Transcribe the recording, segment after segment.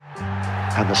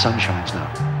and the sun shines now.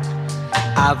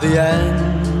 At the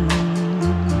end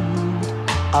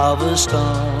of a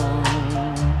storm,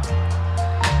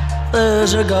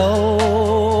 there's a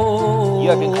goal.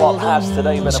 Jurgen Klopp has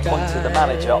today been appointed the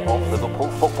manager of Liverpool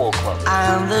Football Club.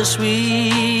 And the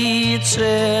sweet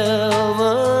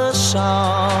silver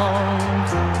sound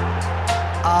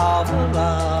of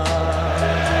love.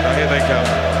 Now here they come.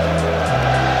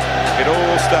 It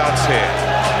all starts here.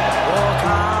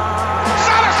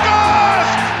 Salah scores!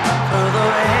 Through the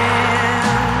rain,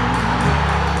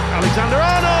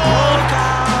 Alexander-Arnold!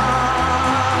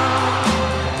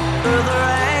 through the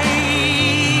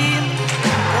rain,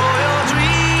 for your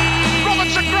dreams.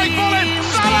 Robertson, great ball in!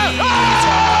 Salah! Oh!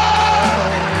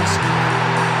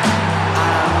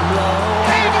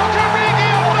 Divock Origi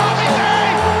on Derby Day!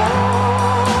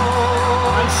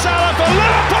 And Salah for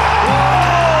Liverpool!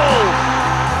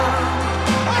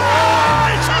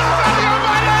 Oh, it's Sadio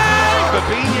Mane!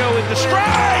 Fabinho in the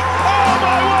strike! Oh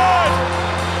my word!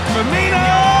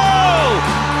 Firmino!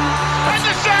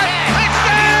 Henderson! It's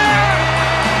there!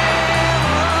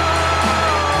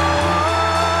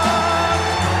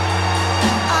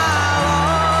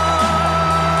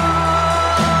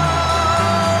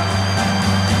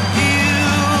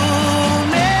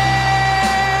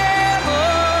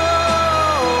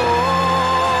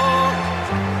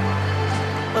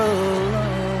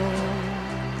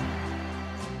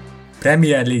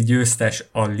 Premier League győztes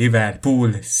a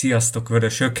Liverpool. Sziasztok,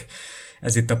 vörösök!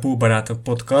 Ez itt a Poolbarátok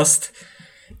podcast.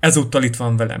 Ezúttal itt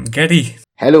van velem Geri.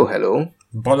 Hello, hello.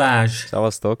 Balázs.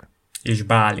 Szevasztok. És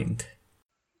Bálint.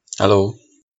 Hello.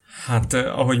 Hát,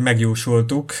 ahogy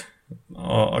megjósoltuk,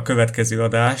 a következő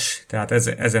adás, tehát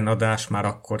ezen adás már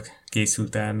akkor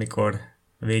készült el, mikor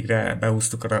végre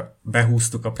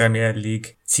behúztuk a Premier League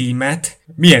címet.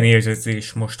 Milyen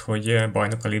érzés most, hogy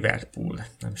bajnok a Liverpool?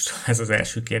 Nem is tudom, ez az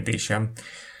első kérdésem.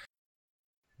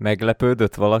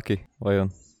 Meglepődött valaki,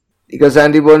 vajon?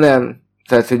 Igazándiból nem.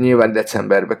 Tehát, hogy nyilván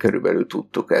decemberben körülbelül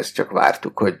tudtuk ezt, csak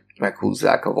vártuk, hogy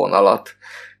meghúzzák a vonalat.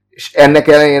 És ennek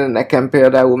ellenére nekem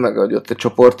például, meg ahogy ott a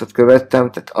csoportot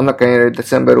követtem, tehát annak ellenére, hogy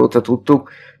december óta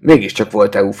tudtuk, mégiscsak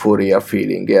volt eufória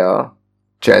feelingje a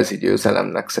Chelsea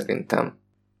győzelemnek szerintem.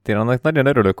 Én annak nagyon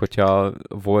örülök, hogyha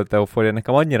volt eufória.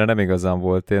 Nekem annyira nem igazán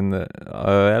volt. Én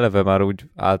eleve már úgy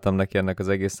álltam neki ennek az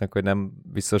egésznek, hogy nem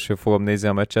biztos, hogy fogom nézni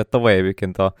a meccset. Tavaly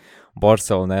egyébként a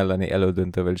Barcelona elleni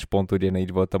elődöntővel is pont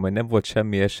ugyanígy voltam, hogy nem volt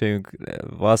semmi esélyünk,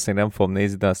 valószínűleg nem fogom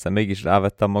nézni, de aztán mégis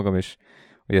rávettem magam, és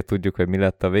ugye tudjuk, hogy mi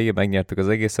lett a vége, megnyertük az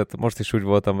egészet. Most is úgy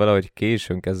voltam vele, hogy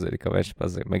későn kezdődik a meccs,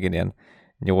 azért megint ilyen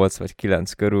 8 vagy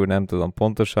 9 körül, nem tudom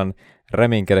pontosan.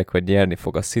 Reménykedek, hogy nyerni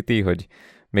fog a City, hogy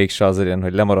mégse az legyen,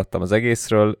 hogy lemaradtam az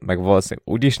egészről, meg valószínűleg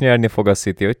úgyis nyerni fog a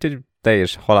City, úgyhogy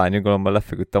teljes halálnyugalomban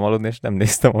lefeküdtem aludni, és nem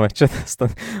néztem a meccset. Aztán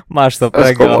másnap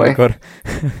reggel, amikor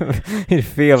így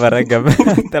félve reggel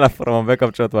telefonomon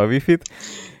bekapcsoltam a wifi-t,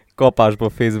 kapásból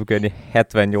Facebookon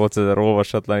 78 000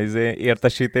 olvasatlan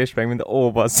értesítés, meg mind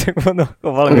basszeg, mondom,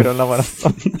 akkor valamiről nem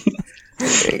maradtam.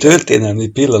 Történelmi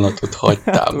pillanatot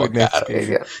hagytál magára.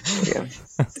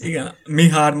 Igen. Mi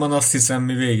hárman azt hiszem,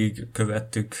 mi végig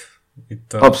követtük.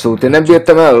 Abszolút, én nem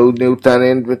bírtam elaludni utána,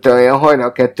 én olyan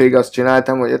hajnal 2-ig azt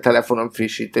csináltam, hogy a telefonom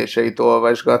frissítéseit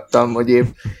olvasgattam, hogy épp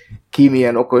ki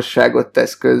milyen okosságot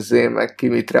tesz közzé, meg ki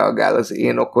mit reagál az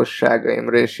én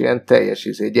okosságaimra, és ilyen teljes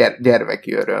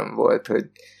gyermeki öröm volt, hogy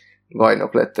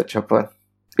bajnok lett a csapat.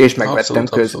 És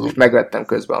megvettem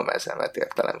közben a mezemet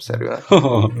értelemszerűen.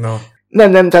 No.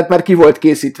 Nem, tehát már ki volt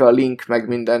készítve a link, meg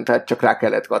minden, tehát csak rá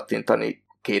kellett kattintani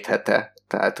 2 hete,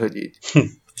 tehát hogy így.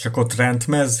 És akkor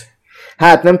trendmez?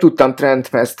 Hát nem tudtam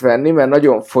trendmezt venni, mert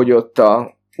nagyon fogyott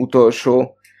a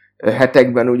utolsó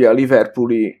hetekben, ugye a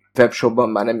liverpooli webshopban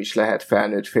már nem is lehet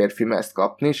felnőtt férfi mezt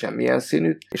kapni, semmilyen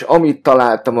színűt, és amit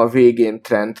találtam a végén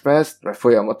trendmezt, mert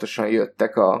folyamatosan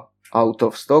jöttek a out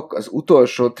of stock, az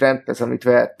utolsó trendmez, amit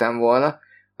vehettem volna,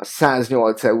 az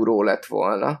 108 euró lett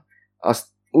volna. Azt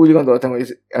úgy gondoltam,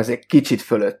 hogy ez egy kicsit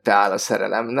fölötte áll a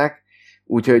szerelemnek,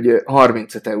 úgyhogy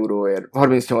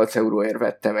 38 euróért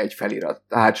vettem egy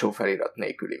hátsó felirat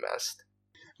nélküli mezt.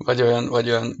 Vagy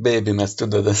olyan baby mezt,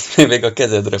 tudod, ezt még a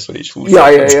kezedre fel is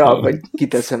húzod. Ja, vagy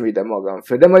kiteszem ide magam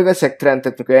föl. De majd veszek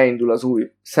trendet, mikor elindul az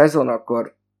új szezon,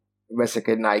 akkor veszek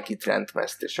egy Nike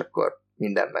trendmezt, és akkor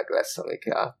minden meg lesz, ami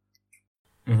kell.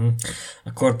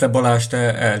 Akkor te Balázs,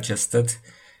 te elcseszted,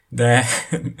 de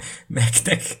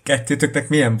kettőtöknek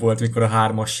milyen volt, mikor a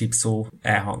 3-as sípszó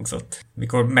elhangzott?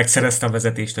 Mikor megszerezte a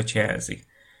vezetést a Chelsea?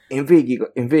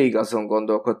 Én végig azon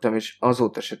gondolkodtam, és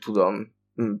azóta se tudom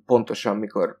pontosan,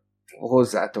 mikor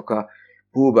hozzátok a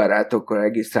poolbarátokkal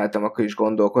regisztráltam, akkor is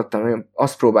gondolkodtam, én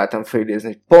azt próbáltam felidézni,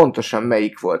 hogy pontosan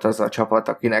melyik volt az a csapat,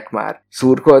 akinek már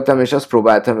szurkoltam, és azt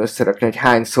próbáltam összerakni, hogy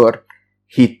hányszor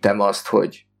hittem azt,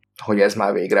 hogy ez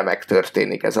már végre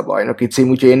megtörténik, ez a bajnoki cím,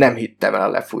 úgyhogy én nem hittem el a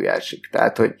lefújásig.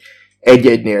 Tehát, hogy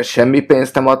egy-egynél semmi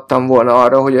pénzt nem adtam volna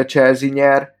arra, hogy a Chelsea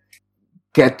nyer,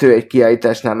 2-1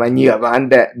 kiállításnál már nyilván,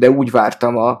 de úgy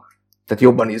vártam, tehát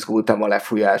jobban izgultam a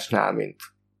lefújásnál, mint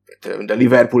a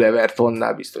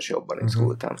Liverpool-Evertonnál biztos jobban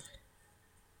izgultam.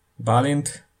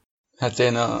 Bálint? Hát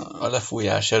én a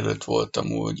lefújás előtt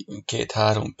voltam úgy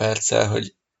 2-3 perccel,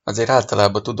 hogy azért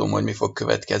általában tudom, hogy mi fog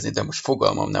következni, de most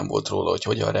fogalmam nem volt róla, hogy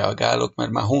hogyan reagálok,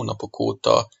 mert már hónapok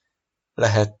óta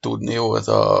lehet tudni, jó, ez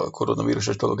a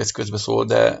koronavírusos dolog, ez közbeszól,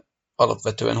 de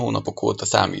alapvetően hónapok óta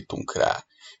számítunk rá.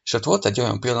 És ott volt egy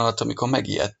olyan pillanat, amikor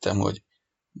megijedtem, hogy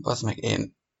az meg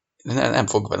én nem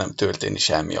fog velem történni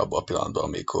semmi abban a pillanatban,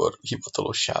 amikor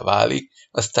hivatalossá válik.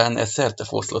 Aztán ez szerte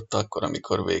foszlott akkor,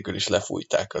 amikor végül is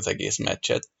lefújták az egész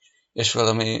meccset, és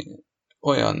valami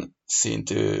olyan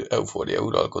szintű eufória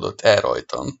uralkodott el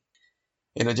rajtam.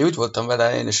 Én ugye úgy voltam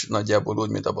vele, én is nagyjából úgy,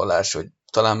 mint a Balázs, hogy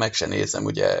talán meg se nézem,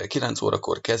 ugye 9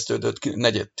 órakor kezdődött,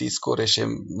 9:10-kor, és én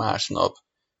másnap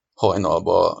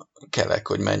hajnalba kelek,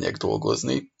 hogy menjek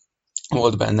dolgozni.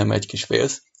 Volt bennem egy kis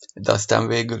félsz, de aztán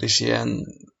végül is ilyen,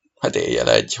 hát éjjel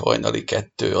 1, hajnali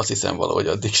 2, azt hiszem valahogy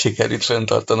addig sikerült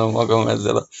fenntartanom magam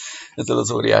ezzel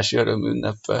az óriási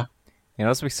örömünneppel. Én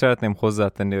azt még szeretném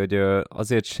hozzátenni, hogy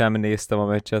azért sem néztem a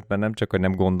meccset, mert nem csak, hogy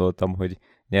nem gondoltam, hogy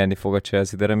nyerni fog a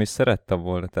Chelsea, de nem is szerettem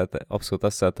volna. Tehát abszolút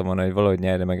azt szerettem volna, hogy valahogy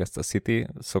nyerje meg ezt a City,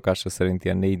 szokásra szerint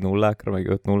ilyen 4-0-kra, meg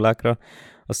 5-0-kra,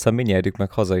 aztán mi nyerjük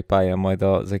meg hazai pályán majd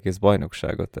az egész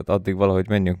bajnokságot. Tehát addig valahogy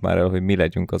menjünk már el, hogy mi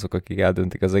legyünk azok, akik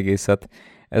eldöntik az egészet.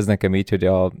 Ez nekem így, hogy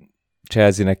a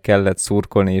Chelsea-nek kellett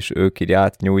szurkolni, és ők így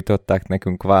átnyújtották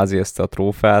nekünk kvázi ezt a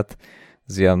trófát.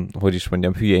 Ez ilyen, hogy is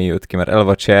mondjam, hülyén jött ki, mert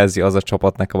eleve a Chelsea az a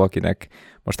csapat nekem, akinek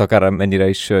most akár mennyire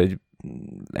is egy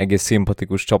egész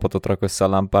szimpatikus csapatot rak össze a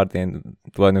Lampard, én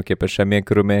tulajdonképpen semmilyen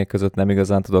körülmények között nem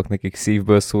igazán tudok nekik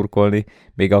szívből szurkolni,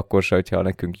 még akkor se, hogyha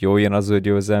nekünk jó jön az ő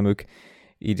győzelmük,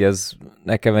 így ez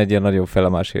nekem egy ilyen nagyon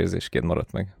felemás érzésként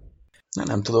maradt meg.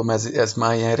 Nem tudom, ez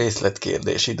már ilyen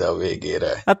részletkérdés ide a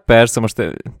végére. Hát persze, most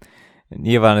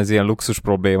nyilván ez ilyen luxus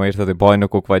probléma, érted, hogy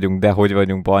bajnokok vagyunk, de hogy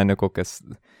vagyunk bajnokok, ez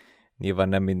nyilván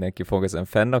nem mindenki fog ezen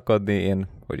fennakadni, én,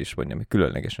 hogy is mondjam,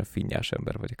 különlegesen finnyás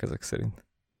ember vagyok ezek szerint.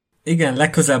 Igen,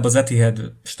 legközelebb az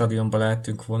Etihad stadionban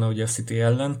lehetünk volna ugye a City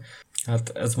ellen. Hát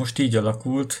ez most így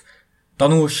alakult.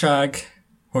 Tanulság,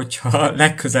 hogyha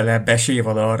legközelebb esély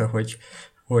van arra,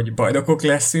 hogy bajnokok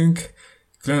leszünk,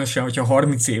 különösen, hogyha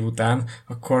 30 év után,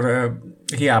 akkor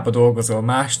hiába dolgozol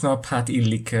másnap, hát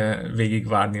illik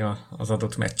végigvárni az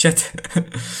adott meccset.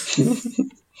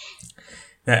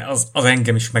 De az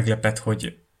engem is meglepett,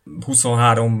 hogy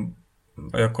 23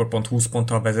 vagy akkor pont 20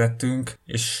 ponttal vezettünk,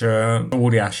 és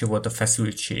óriási volt a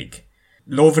feszültség.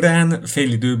 Lovren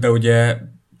fél időben ugye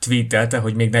tweetelte,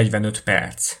 hogy még 45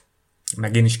 perc.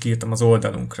 Meg én is kiírtam az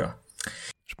oldalunkra.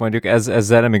 És mondjuk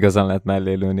ezzel nem igazán lehet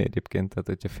mellé lőni egyébként, tehát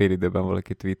hogyha fél időben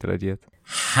valaki tweetel egy ilyet.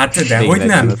 Hát de hogy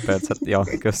nem? Perc, hát, ja,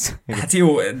 kösz. Hát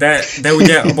jó, de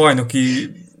ugye a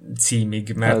bajnoki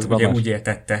címig, mert ugye úgy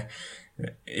értette.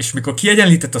 És mikor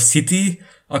kiegyenlített a City,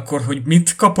 akkor, hogy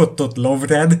mit kapott ott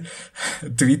Lovren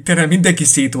Twitteren, mindenki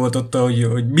szétoltotta,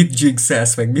 hogy mit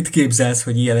jinxelsz, meg mit képzelsz,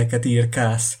 hogy ilyeneket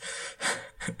írkálsz.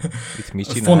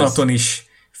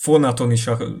 Fonaton is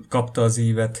kapta az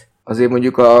ívet. Azért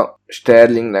mondjuk a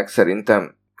Sterlingnek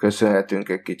szerintem köszönhetünk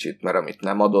egy kicsit, mert amit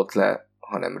nem adott le,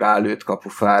 hanem rálőtt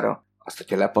kapufára, azt,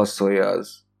 hogyha lepasszolja,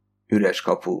 az üres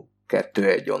kapu,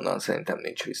 2-1, onnan szerintem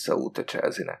nincs visszaút a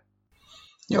Chelsea-nek.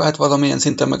 Jó, hát valamilyen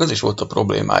szinten meg az is volt a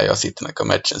problémája a Citynek a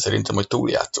meccsen, szerintem, hogy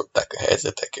túljátszották a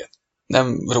helyzeteket.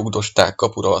 Nem rugdosták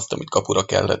kapura azt, amit kapura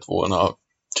kellett volna, a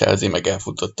Chelsea meg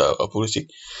elfutotta a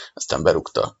Pulisic, aztán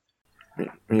berúgta.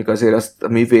 Mondjuk azért azt a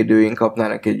mi védőink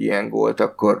kapnának egy ilyen gólt,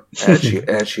 akkor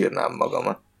elsírnám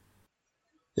magamat.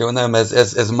 Jó, nem,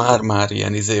 ez már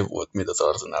ilyen volt, mint az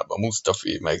Arsenalban,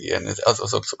 Mustafi, meg ilyen,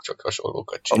 azok csak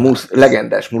hasonlókat csinálni.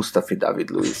 Legendás Mustafi David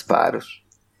Luiz páros.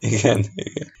 Igen.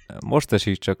 Most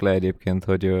esik csak le egyébként,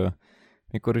 hogy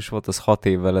mikor is volt, az 6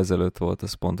 évvel ezelőtt volt,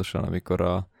 az pontosan,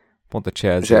 amikor pont a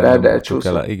Chelsea Gerard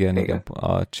elcsúszott. Igen,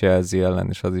 a Chelsea ellen,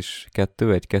 és az is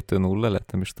 2-1, 2-0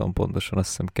 lett, nem is tudom pontosan, azt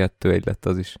hiszem 2-1 lett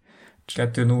az is.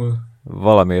 2-0.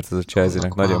 Valamiért ez a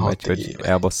Chelsea-nek nagyon megy, hogy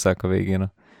elbasszák a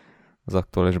végén az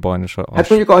aktuális bajnos. Hát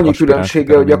mondjuk annyi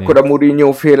különbsége, hogy akkor a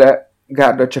Mourinho-féle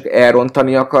gárda csak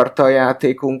elrontani akarta a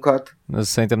játékunkat. Ez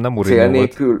szerintem nem Mourinho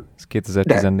volt. Ez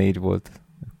 2014 volt.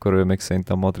 Akkor ő még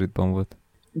szerintem Madridban volt.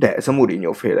 De ez a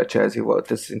Mourinho-féle Chelsea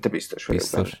volt, ez szinte biztos vagyok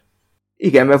benne.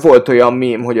 Igen, mert volt olyan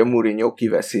mém, hogy a Mourinho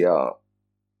kiveszi a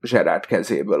Gerrard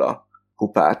kezéből a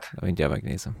kupát. Mindjárt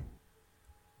megnézem.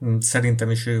 Szerintem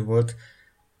is ő volt.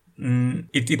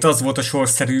 Itt az volt a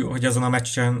sorszerű, hogy azon a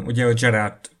meccsen ugye a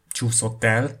Gerrard csúszott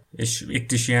el, és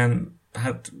itt is ilyen,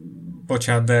 hát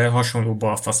bocsánat, de hasonló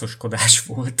balfaszoskodás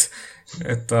volt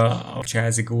itt a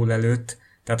Chelsea gól előtt.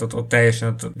 Tehát ott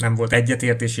teljesen nem volt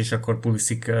egyetértés, és akkor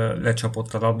Pulisic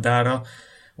lecsapott a labdára.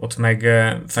 Ott meg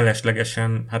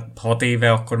feleslegesen, hát 6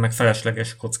 éve, akkor meg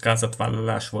felesleges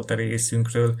kockázatvállalás volt a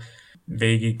részünkről.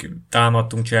 Végig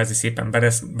támadtunk, Chelsea szépen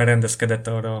berendezkedett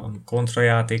arra a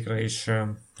kontrajátékra, és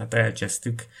hát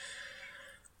elcsesztük.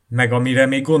 Meg amire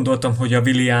még gondoltam, hogy a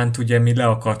Williant ugye mi le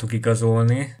akartuk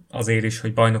igazolni, azért is,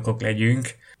 hogy bajnokok legyünk,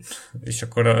 és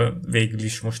akkor végül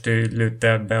is most ő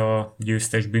lőtte be a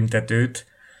győztes büntetőt.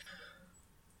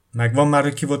 Megvan már,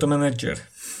 hogy ki volt a menedzser?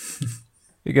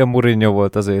 Igen, Mourinho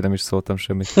volt, azért nem is szóltam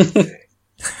semmit.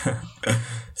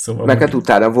 Szóval meg hát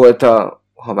utána volt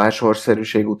ha más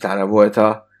sorszerűség, utána volt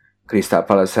a Crystal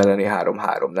Palace elleni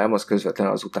 3-3, nem? Az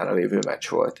közvetlenül az utána lévő meccs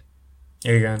volt.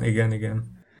 Igen.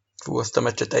 Fú, azt a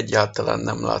meccset egyáltalán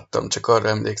nem láttam, csak arra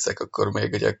emlékszek, akkor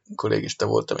még ugye kollégista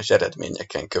voltam, és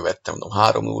eredményeken követtem, mondom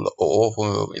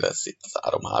 3-0, mi lesz itt, az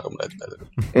 3-3 lett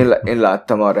belőle. Én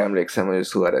láttam, arra emlékszem, hogy a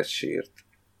Suárez sírt.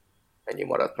 Ennyi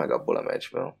maradt meg abból a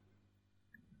meccsből.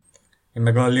 Én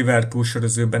meg a Liverpool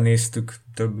sorozőben néztük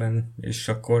többen, és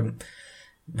akkor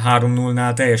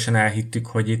 3-0-nál teljesen elhittük,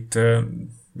 hogy itt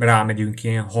rámegyünk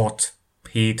ilyen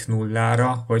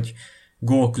 6-7-0-ra, hogy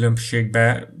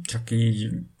gólkülönbségbe csak így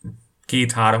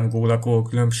 2-3 gól a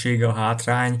gólkülönbsége a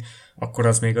hátrány, akkor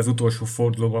az még az utolsó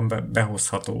fordulóban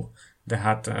behozható. De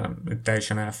hát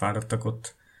teljesen elfáradtak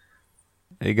ott.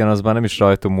 Igen, az már nem is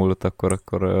rajtunk múlott,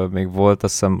 akkor még volt,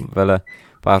 azt hiszem vele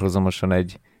párhuzamosan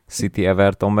egy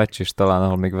City-Everton meccs, és talán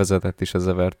ahol még vezetett is az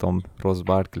Everton Ross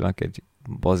Barkley-nak egy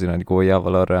bazinagy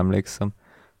góljával, arra emlékszem.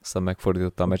 Aztán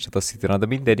megfordította a meccset a City-ra, de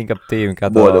minden inkább téljünk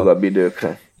át boldogabb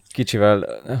időkre. Kicsivel,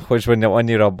 hogy mondjam,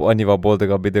 annyival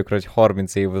boldogabb időkre, hogy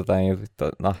 30 év után jött.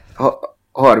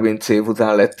 30 év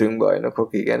után lettünk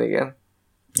bajnokok, igen.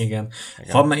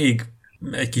 Ha még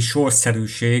egy kis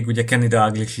sorszerűség, ugye Kenny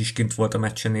Dalglish is kint volt a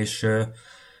meccsen, és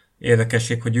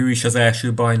érdekesség, hogy ő is az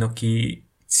első bajnoki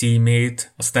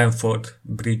címét a Stamford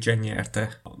Bridge-en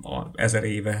nyerte 1000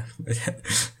 éve,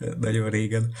 nagyon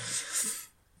régen.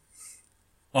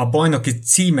 A bajnoki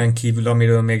címen kívül,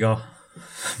 amiről még a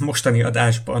mostani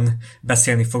adásban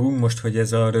beszélni fogunk, most, hogy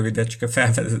ez a rövidecske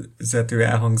felvezető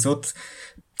elhangzott,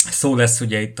 szó lesz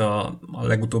ugye itt a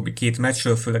legutóbbi 2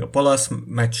 meccsről, főleg a Palace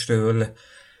meccsről,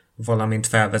 valamint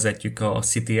felvezetjük a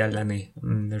City elleni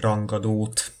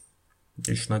rangadót,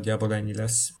 és nagyjából ennyi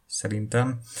lesz,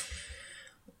 szerintem.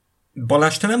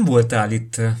 Balázs, te nem voltál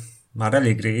itt már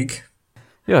elég rég.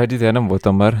 Ja, egy ideje nem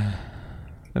voltam már.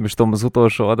 Nem is tudom, az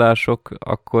utolsó adások,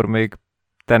 akkor még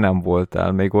te nem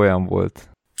voltál, még olyan volt.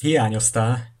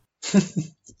 Hiányoztál.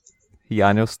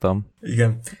 Hiányoztam?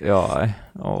 Igen. Jaj,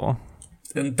 ó.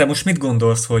 Te most mit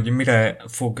gondolsz, hogy mire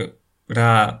fog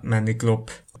rámenni Klopp?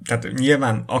 Tehát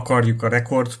nyilván akarjuk a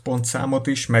rekordpontszámot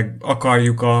is, meg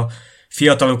akarjuk a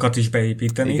fiatalokat is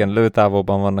beépíteni. Igen,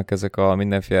 lőtávolban vannak ezek a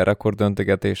mindenféle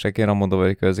rekorddöntögetések, én mondom,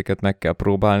 hogy ezeket meg kell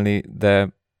próbálni,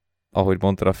 de ahogy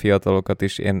mondta a fiatalokat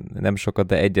is, én nem sokat,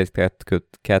 de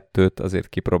egyet-kettőt azért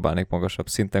kipróbálnék magasabb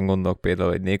szinten, gondolok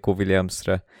például egy Nico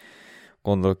Williamsre,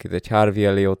 gondolok itt egy Harvey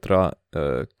Elliotra,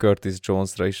 Curtis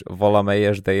Jonesra is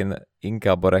valamelyes, de én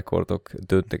inkább a rekordok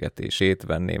döntögetését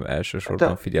venném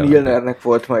elsősorban figyelembe. Milnernek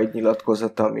volt ma egy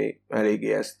nyilatkozata, ami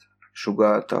eléggé ezt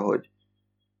sugallta, hogy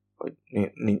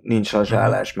nincs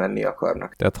lazsálás, menni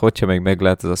akarnak. Tehát hogyha még meg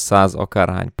lehet ez a 100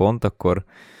 akárhány pont, akkor,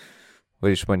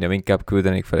 hogy is mondjam, inkább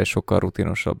küldenék fel egy sokkal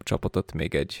rutinosabb csapatot,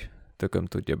 még egy tököm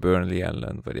tudja Burnley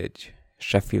ellen, vagy egy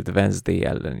Sheffield Wednesday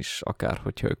ellen is, akár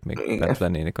hogyha ők még bent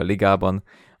lennének a ligában,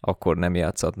 akkor nem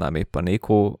játszhatnám épp a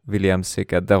Nico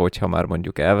Williamséket, de hogyha már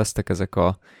mondjuk elvesztek ezek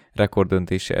a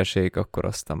rekorddöntési esélyek, akkor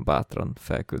aztán bátran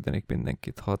felküldenék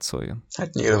mindenkit, hadd szóljon.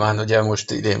 Hát nyilván ugye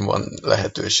most idén van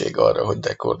lehetőség arra, hogy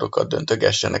rekordokat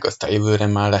döntögessenek, aztán jövőre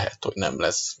már lehet, hogy nem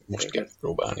lesz. Most kell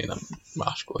próbálni, nem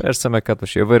máskor. Persze, meg hát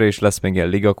most jövőre is lesz még ilyen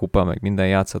ligakupa, meg minden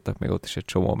játszhatnak még ott is egy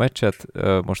csomó meccset,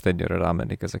 most egyre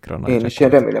rámennék ezekre a nagy én is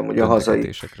remélem, hogy a hazai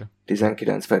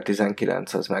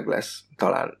 19/19 az meg lesz.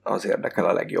 Talán az érdekel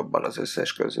a legjobban az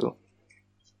összes közül.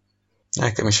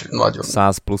 Nekem is nagyon.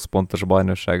 100 plusz pontos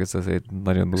bajnokság, ez azért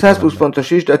nagyon durva. 100 plusz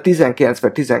pontos is, de a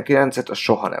 19/19-et az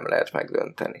soha nem lehet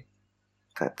megdönteni.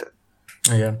 Tehát...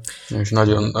 Igen. És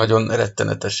nagyon, nagyon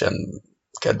rettenetesen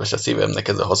kedves a szívemnek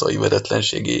ez a hazai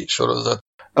veretlenségi sorozat.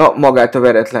 Magát a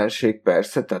veretlenség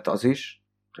persze, tehát az is.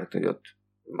 Tehát, hogy ott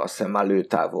azt hiszem már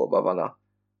lőtávolban van a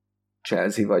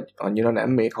Chelsea, vagy annyira nem,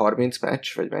 még 30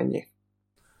 meccs, vagy mennyi?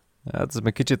 Hát ez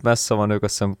még kicsit messze van, ők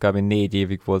azt hiszem kb. 4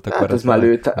 évig voltak. Hát az már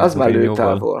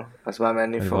lőtávol, az már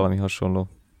menni fog. Valami hasonló.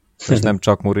 És nem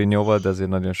csak Mourinhoval, de azért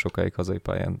nagyon sokáig hazai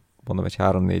pályán, mondom, egy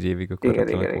 3-4 évig akkor igen.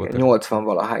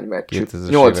 80-valahány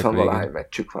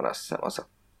meccsük van, azt hiszem,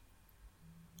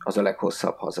 az a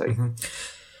leghosszabb hazai. Uh-huh.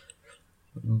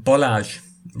 Balázs,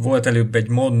 volt előbb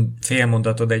egy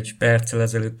félmondatod egy perccel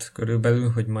ezelőtt körülbelül,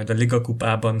 hogy majd a Liga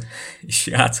kupában is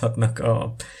játszhatnak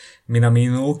a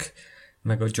Minaminók,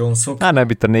 meg a Jonesok. Hát nem,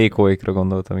 itt a Nékóikra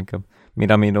gondoltam inkább.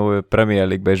 Minamino Premier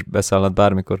League-be is beszállhat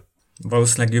bármikor.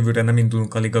 Valószínűleg jövőre nem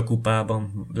indulunk a Liga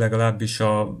kupában, legalábbis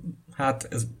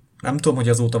nem tudom, hogy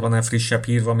azóta van-e frissebb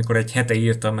hírva, amikor egy hete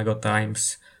írta meg a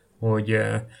Times,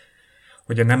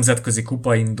 hogy a nemzetközi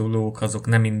kupaindulók azok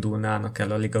nem indulnának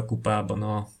el a Liga kupában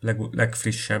a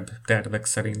legfrissebb tervek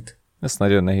szerint. Ezt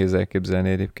nagyon nehéz elképzelni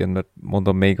egyébként, mert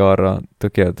mondom, még arra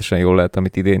tökéletesen jól lehet,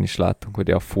 amit idén is láttunk,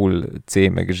 hogy a full C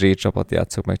meg Z csapat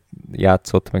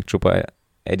játszott, meg csupa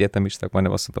egyetemisták,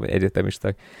 majdnem azt mondtam, hogy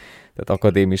egyetemisták, tehát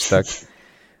akadémisták,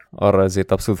 arra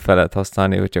ezért abszolút fel lehet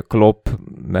használni, hogyha Klopp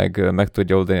meg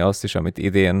tudja oldani azt is, amit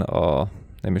idén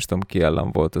nem is tudom ki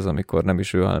ellen volt az, amikor nem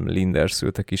is ő, hanem Linders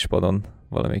ült a kispadon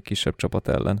valamelyik kisebb csapat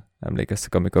ellen.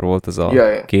 Emlékeztek, amikor volt az a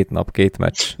 2 nap, 2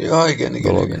 meccs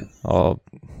igen. A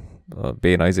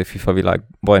béna FIFA világ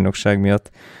bajnokság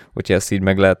miatt, hogyha ezt így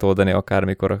meg lehet oldani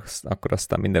akármikor, akkor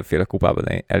aztán mindenféle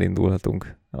kupában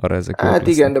elindulhatunk. Arra ezek hát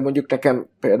igen, de mondjuk nekem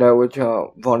például,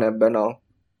 hogyha van ebben a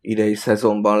idei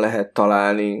szezonban lehet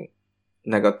találni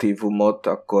negatívumot,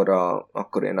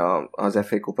 akkor én az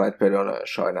FA kupát például nagyon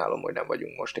sajnálom, hogy nem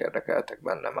vagyunk most érdekeltek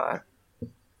benne már.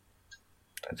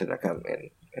 Tehát nekem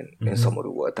én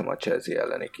szomorú voltam a Chelsea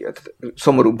elleni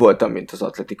szomorúbb voltam, mint az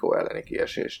Atletico elleni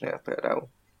kiesésnél például.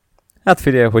 Hát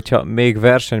figyelj, hogyha még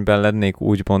versenyben lennék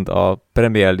úgymond a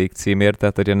Premier League címért,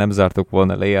 tehát hogyha nem zártuk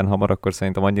volna le ilyen hamar, akkor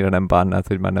szerintem annyira nem bánnád,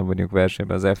 hogy már nem vagyunk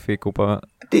versenyben az FA kupa.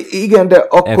 Igen, de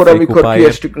akkor, amikor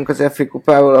kiestünk az FA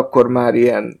kupával, akkor már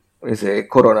ilyen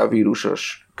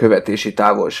koronavírusos követési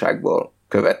távolságból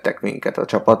követtek minket a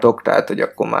csapatok, tehát hogy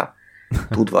akkor már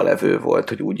tudva levő volt,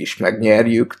 hogy úgyis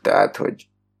megnyerjük, tehát hogy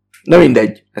na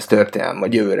mindegy, ez történelem,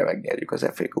 majd jövőre megnyerjük az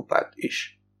FA kupát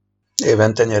is.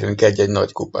 Évente nyerünk egy-egy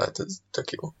nagy kupát, ez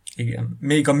tök jó. Igen.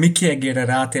 Még a Miki egére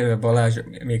rátérve, Balázs,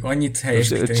 még annyit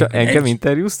helyesbíteni. Engem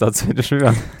interjúztatsz, hogy mi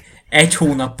van? 1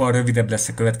 hónappal rövidebb lesz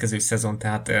a következő szezon,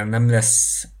 tehát nem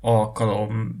lesz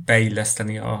alkalom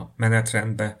beilleszteni a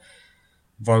menetrendbe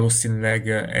valószínűleg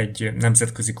egy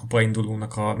nemzetközi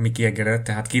kupaindulónak a Miki egere,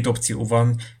 tehát 2 opció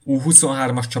van.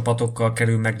 U23-as csapatokkal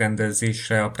kerül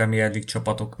megrendezésre a Premier League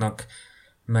csapatoknak,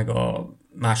 meg a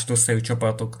másodosztályú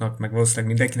csapatoknak, meg valószínűleg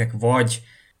mindenkinek, vagy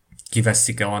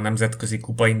kiveszik a nemzetközi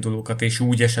kupaindulókat, és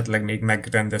úgy esetleg még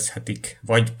megrendezhetik,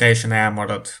 vagy teljesen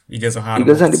elmarad. Így ez a 3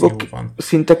 opció van.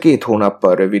 Szinte 2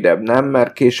 hónappal rövidebb, nem?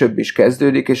 Mert később is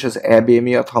kezdődik, és az EB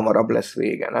miatt hamarabb lesz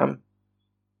vége, nem?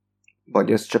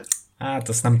 Vagy ez csak... Hát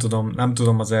azt nem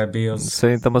tudom az EB az...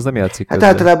 Szerintem az nem játszik közben.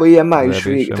 Hát általában ilyen május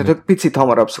végén, tehát picit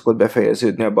hamarabb szokott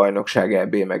befejeződni a bajnokság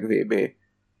EB meg VB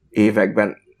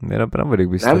években. Miért abban nem vagyok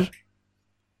biztos? Nem?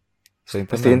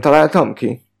 Szerintem ezt nem. Én találtam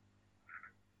ki?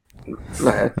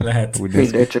 Lehet.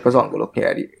 Mindegy, csak az angolok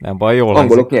nyerjék. Nem baj, jól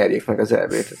angolok nyerjék meg az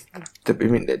EB-t. Többi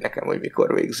mindegy nekem, hogy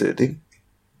mikor végződik.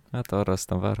 Hát arra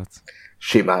aztán várhatsz.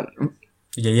 Simán.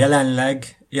 Ugye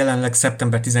jelenleg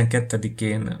szeptember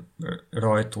 12-én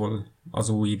rajtol az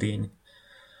új idény.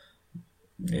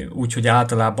 Úgyhogy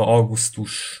általában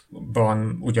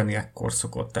augusztusban ugyanekkor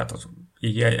szokott, tehát az,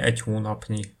 így 1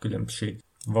 hónapnyi különbség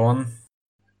van.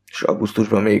 És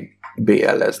augusztusban még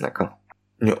BL-eznek a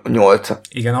 8-a.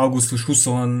 Igen, augusztus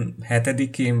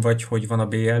 27-én, vagy hogy van a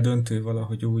BL döntő,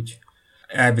 valahogy úgy.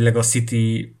 Elvileg a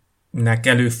Citynek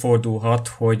előfordulhat,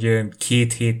 hogy 2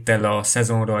 héttel a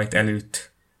szezonrajt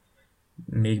előtt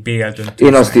még BL döntő.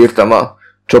 Én azt írtam a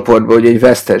csoportban, hogy egy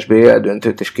vesztes BL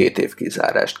döntőt és 2 év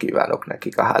kizárást kívánok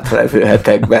nekik a hátralévő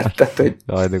hetekben. Tehát, hogy...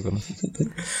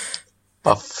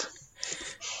 Paff.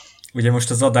 Ugye most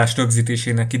az adás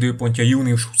rögzítésének időpontja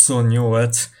június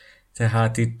 28,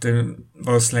 tehát itt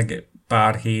valószínűleg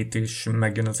pár hét és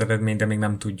megjön az eredmény, de még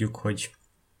nem tudjuk,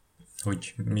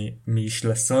 hogy mi is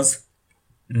lesz az.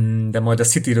 De majd a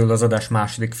Cityről az adás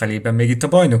második felében, még itt a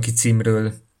bajnoki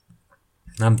címről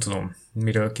nem tudom,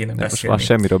 miről kéne beszélni. Most már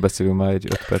semmiről beszélünk, már egy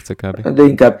 5 perce kb. De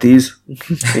inkább 10.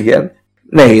 Igen.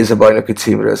 Nehéz a bajnoki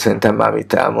címről szerintem már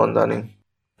mit elmondani.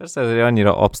 Persze ez egy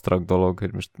annyira absztrakt dolog,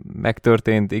 hogy most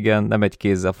megtörtént, igen, nem egy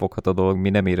kézzel fogható dolog, mi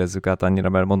nem érezzük át annyira,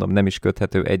 mert mondom, nem is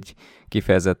köthető egy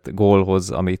kifejezett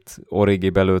gólhoz, amit Origi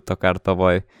belőtt akár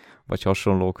tavaly, vagy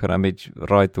hasonlók, hanem így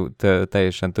rajtuk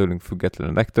teljesen tőlünk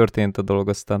függetlenül megtörtént a dolog,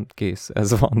 aztán kész,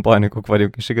 ez van, bajnokok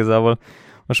vagyunk, és igazából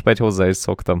most már hozzá is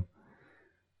szoktam.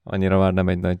 Annyira már nem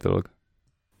egy nagy dolog.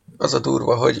 Az a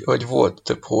durva, hogy volt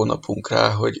több hónapunk rá,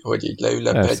 hogy így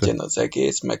leülepedjen az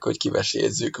egész, meg hogy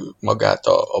kivesézzük magát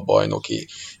a bajnoki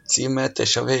címet,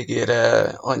 és a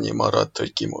végére annyi maradt,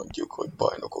 hogy kimondjuk, hogy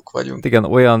bajnokok vagyunk. Igen,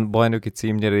 olyan bajnoki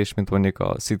címnyerés, mint mondjuk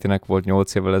a Citynek volt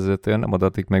 8 évvel ezelőtt, olyan nem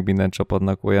adatik meg minden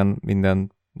csapatnak, olyan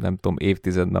minden, nem tudom,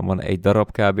 évtizedben van egy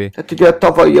darab kb. Hát ugye a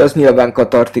tavalyi az nyilván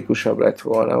katartikusabb lett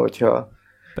volna, hogyha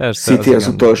Persze, City az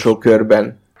utolsó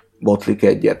körben botlik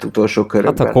egyet utolsó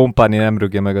körökben. Hát a Kompáni nem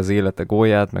rögje meg az élete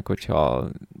gólját, meg hogyha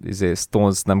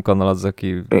Stones nem kanalazza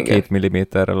ki 2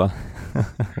 milliméterrel a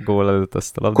gól előtt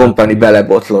azt a labdát. Kompáni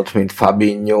belebotlott, mint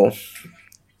Fabinho.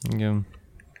 Igen.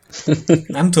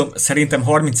 Nem tudom, szerintem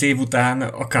 30 év után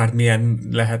akármilyen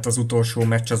lehet az utolsó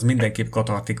meccs, az mindenképp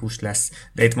katartikus lesz.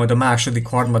 De itt majd a második,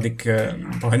 harmadik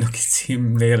bajnoki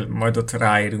címnél majd ott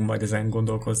ráérünk majd ezen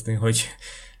gondolkozni, hogy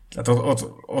tehát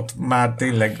ott már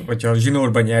tényleg, hogyha a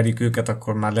zsinórban nyerjük őket,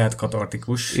 akkor már lehet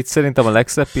katartikus. Itt szerintem a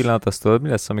legszebb pillanat az tudod, mi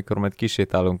lesz, amikor majd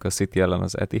kisétálunk a City ellen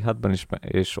az Etihadban,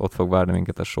 és ott fog várni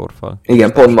minket a sorfal.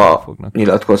 Igen, pont ma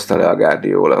nyilatkozta le a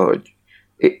Guardiola, hogy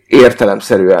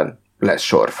értelemszerűen lesz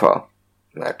sorfal,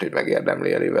 mert hogy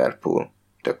megérdemli a Liverpool.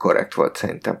 Tök korrekt volt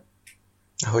szerintem.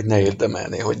 Hogy ne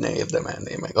érdemelné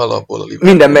meg alapból a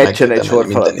Liverpool. Minden meccsen egy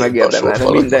sorfalat megérdemelne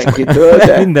mindenkitől,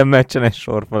 de... Minden meccsen egy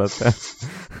sorfalat.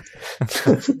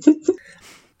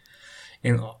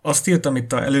 Én azt írtam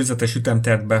itt az előzetes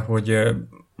ütemtervbe, hogy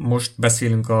most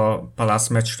beszélünk a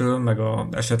Palace meccsről, meg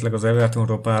esetleg az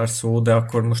Evertonról pár szó, de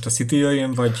akkor most a City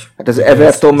jöjjön, vagy... Hát az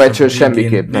Everton meccsről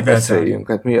semmiképp ne beszéljünk,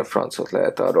 hát mi a francot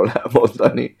lehet arról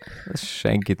elmondani?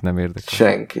 Senkit nem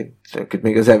érdekel. Senkit,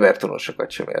 még az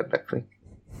Evertonosokat sem érdekli.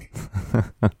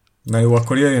 Na jó,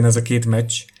 akkor jöjjön ez a két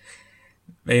meccs.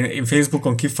 Én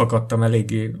Facebookon kifakadtam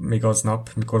eléggé még aznap,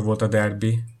 mikor volt a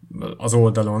derbi az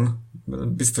oldalon.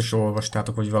 Biztos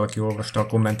olvastátok, hogy valaki olvasta a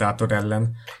kommentátor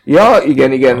ellen. Ja,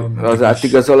 igen, az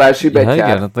átigazolási betyár. Ja,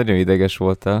 igen, hát nagyon ideges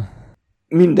voltál.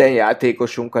 Minden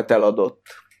játékosunkat eladott.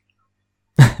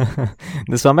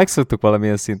 De szóval megszoktuk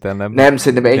valamilyen szinten, nem? Nem,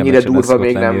 szerintem ennyire durva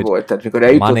még nem volt. Tehát mikor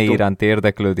eljutottunk... Mané iránt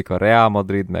érdeklődik a Real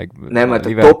Madrid, meg nem, hát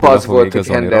a top az volt, hogy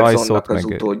Hendersonnak az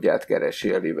utódját keresi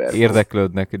a Liverpool.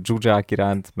 Érdeklődnek Zsuzsák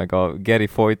iránt, meg a Gary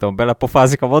Foyton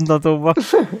belepofázik a mondatóba.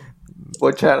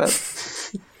 Bocsánat.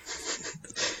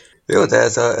 Jó, de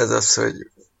ez az,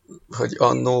 hogy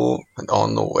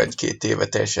annó egy-két éve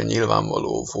teljesen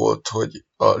nyilvánvaló volt, hogy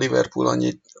a Liverpool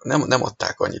annyit, nem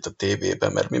adták annyit a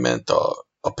tévében, mert mi ment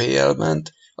a PL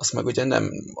ment, azt meg ugye nem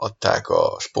adták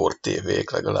a Sport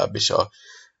TV-k, legalábbis a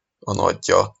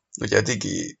nagyja. Ugye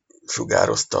Digi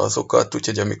sugározta azokat,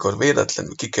 úgyhogy amikor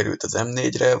véletlenül kikerült az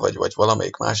M4-re, vagy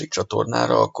valamelyik másik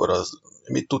csatornára, akkor az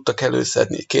mit tudtak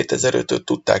előszedni? 2005-öt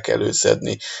tudták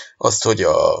előszedni, azt, hogy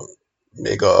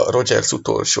még a Rodgers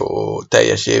utolsó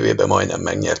teljes évében majdnem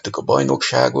megnyertük a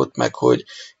bajnokságot, meg hogy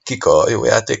kik a jó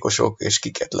játékosok, és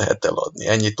kiket lehet eladni.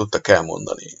 Ennyit tudtak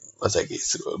elmondani az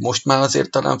egészről. Most már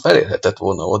azért talán felérhetett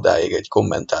volna odáig egy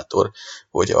kommentátor,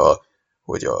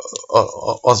 hogy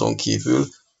azon kívül,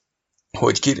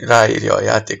 hogy ki ráírja a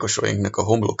játékosainknak a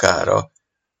homlokára,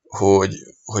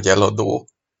 hogy eladó,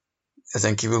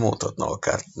 ezen kívül mondhatna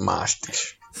akár mást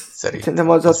is. Szerintem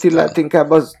az Attilát inkább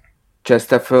az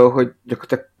cseszte föl, hogy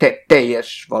gyakorlatilag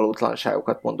teljes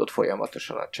valótlanságokat mondott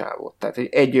folyamatosan a csávót. Tehát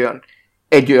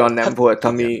egy olyan nem volt,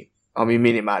 ami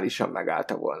minimálisan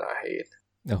megállta volna a helyét.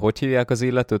 Hogy hívják az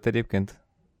illetőt egyébként?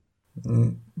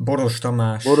 Boros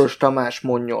Tamás. Boros Tamás,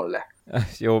 mondjon le.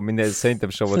 Jó, mindegy, szerintem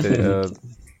sem volt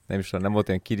nem volt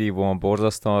olyan kirívóan,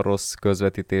 borzasztóan rossz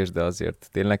közvetítés, de azért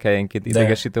tényleg helyenként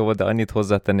idegesítő volt, de annyit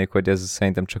hozzátennék, hogy ez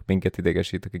szerintem csak minket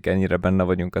idegesít, akik ennyire benne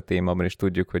vagyunk a témában, és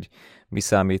tudjuk, hogy mi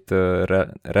számít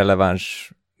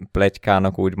releváns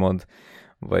pletykának, úgymond,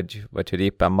 vagy hogy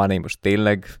éppen Mané most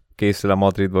tényleg készül a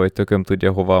Madridba, vagy tököm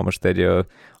tudja hova, most egy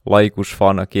laikus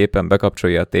fan, aki éppen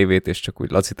bekapcsolja a tévét, és csak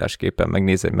úgy lacitásképpen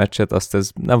megnéz egy meccset, azt ez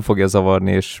nem fogja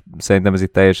zavarni, és szerintem ez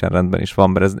itt teljesen rendben is van,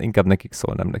 mert ez inkább nekik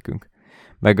szól, nem nekünk.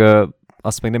 Meg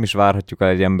azt még nem is várhatjuk el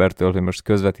egy embertől, hogy most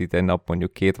közvetít egy nap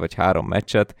mondjuk 2 vagy 3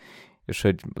 meccset, és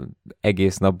hogy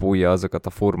egész nap bújja azokat a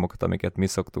fórumokat, amiket mi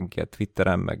szoktunk ilyen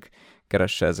Twitteren, meg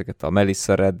keresse ezeket a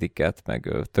Melissa Reddiket,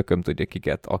 meg tököm tudja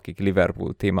kiket, akik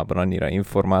Liverpool témában annyira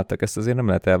informáltak. Ezt azért nem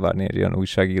lehet elvárni egy olyan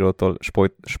újságírótól,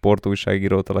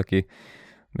 sportújságírótól, aki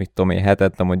mit tudom én,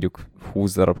 hetente mondjuk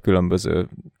 20 darab különböző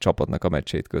csapatnak a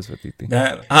meccsét közvetíti.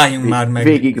 De álljunk már meg.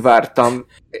 Végigvártam,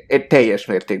 teljes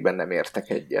mértékben nem értek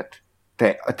egyet.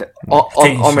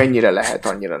 Amennyire lehet,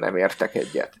 annyira nem értek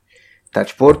egyet. Tehát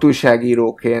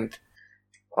sportújságíróként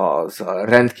az a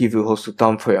rendkívül hosszú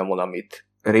tanfolyamon, amit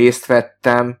részt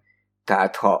vettem,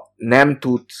 tehát ha nem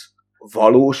tudsz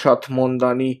valósat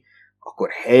mondani, akkor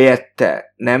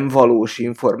helyette nem valós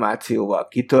információval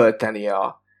kitölteni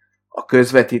a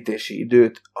közvetítési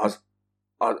időt,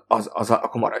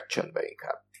 akkor maradj csöndbe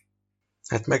inkább.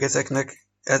 Hát meg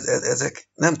ezek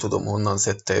nem tudom honnan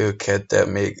szedte őket, de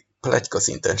még pletyka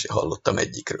szinten se hallottam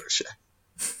egyikről se.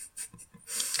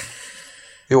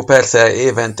 Jó, persze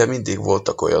évente mindig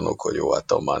voltak olyanok, hogy jó,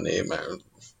 hát a Mané, mert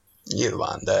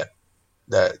nyilván,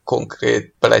 de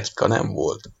konkrét pletyka nem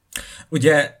volt.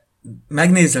 Ugye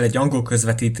megnézel egy angol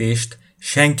közvetítést,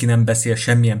 senki nem beszél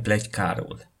semmilyen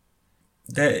pletykáról.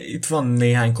 De itt van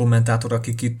néhány kommentátor,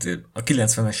 akik itt a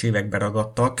 90-es években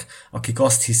ragadtak, akik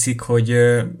azt hiszik, hogy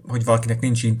valakinek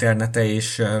nincs internete,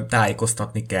 és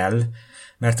tájékoztatni kell,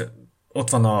 mert ott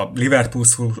van a Liverpool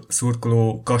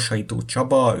szurkoló Kassaitó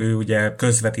Csaba, ő ugye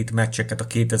közvetít meccseket a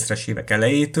 2000-es évek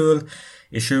elejétől,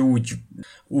 és ő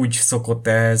úgy szokott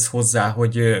ehhez hozzá,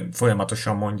 hogy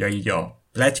folyamatosan mondja így a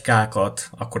pletykákat,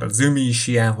 akkor a Zümi is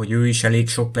ilyen, hogy ő is elég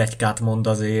sok pletykát mond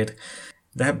azért,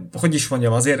 de hogy is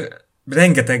mondjam, azért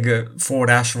rengeteg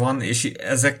forrás van, és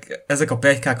ezek a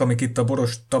pletykák, amik itt a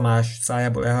Boros Tamás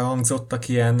szájából elhangzottak,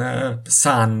 ilyen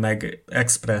Sun, meg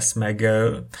Express, meg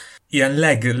ilyen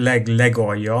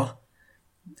legalja,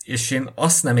 és én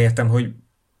azt nem értem, hogy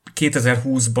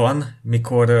 2020-ban,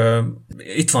 mikor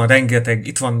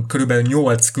itt van körülbelül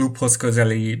 8 klubhoz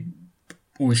közeli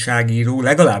újságíró,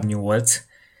 legalább 8,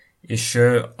 és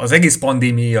az egész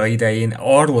pandémia idején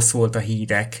arról szólt a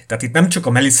hírek, tehát itt nem csak a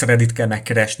Melissa Redit kell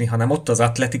megkeresni, hanem ott az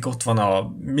Athletic, ott van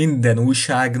minden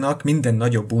újságnak, minden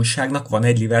nagyobb újságnak van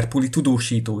egy liverpooli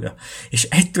tudósítója. És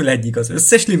egytől egyig az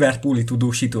összes liverpooli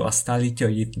tudósító azt állítja,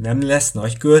 hogy itt nem lesz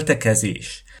nagy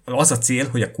költekezés. Az a cél,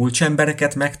 hogy a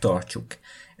kulcsembereket megtartsuk.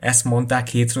 Ezt mondták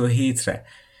hétről hétre.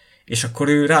 És akkor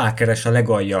ő rákeres a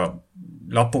legalja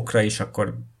lapokra, és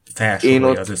akkor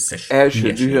felsorolja az összes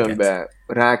első dühömbe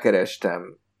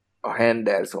rákerestem a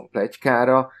Henderson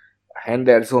pletykára, a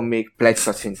Henderson még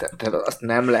pletyka szinten, tehát azt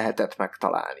nem lehetett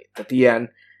megtalálni.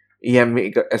 Tehát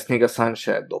ezt még a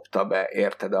Sunshine dobta be,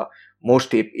 érted? A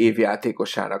most épp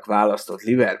évjátékosának választott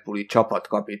liverpooli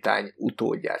csapatkapitány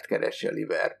utódját keresi a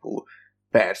Liverpool.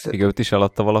 Persze. Igen, őt is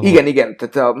eladta valahol? Igen,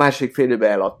 tehát a másik fél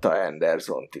időben eladta a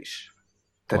Hendersont is.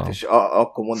 Tehát és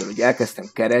akkor mondom, hogy elkezdtem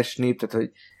keresni, tehát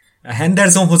hogy a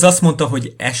Hendersonhoz azt mondta,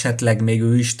 hogy esetleg még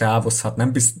ő is távozhat,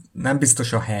 nem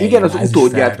biztos a hely. Igen, az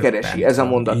utódját keresi, ez a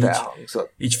mondat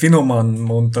elhangzott. Így finoman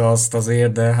mondta azt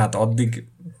azért, de hát addig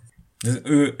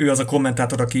ő az a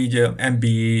kommentátor, aki így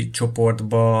NBA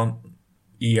csoportba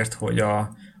írt, hogy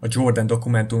a Jordan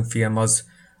dokumentumfilm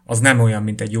az nem olyan,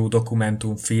 mint egy jó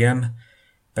dokumentumfilm,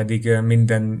 pedig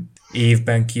minden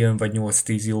évben kijön, vagy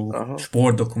 8-10 jó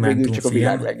sportdokumentumfilm. Csak a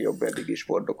világ legjobb eddigi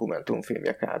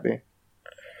sportdokumentumfilmje kb.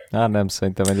 Nem,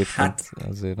 szerintem egyébként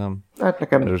azért nem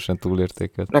nekem, erősen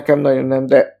túlértékelt. Nekem nagyon nem,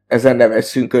 de ezen ne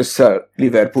vesszünk össze a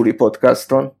Liverpooli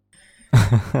podcaston.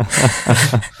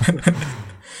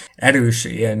 Erős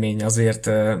élmény azért,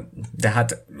 de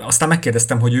hát aztán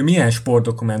megkérdeztem, hogy ő milyen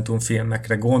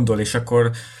sportdokumentumfilmekre gondol, és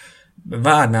akkor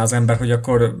várná az ember, hogy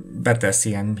akkor betesz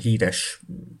ilyen híres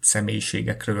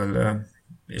személyiségekről,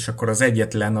 és akkor az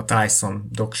egyetlen a Tyson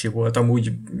doksi volt,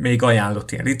 amúgy még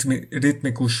ajánlott ilyen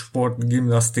ritmikus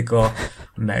sportgimnasztika,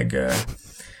 meg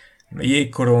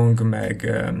jégkorong,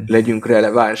 meg... Legyünk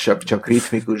relevánsabb, csak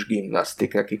ritmikus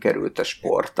gimnasztika kikerült a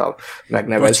sporttal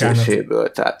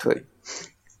megnevezéséből, tehát hogy...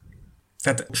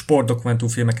 Tehát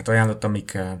sportdokumentumfilmeket ajánlott,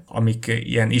 amik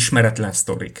ilyen ismeretlen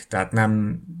sztorik, tehát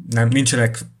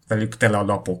nincsenek velük tele a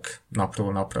lapok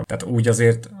napról napra. Tehát úgy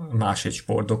azért más egy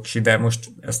sportdoksi, de most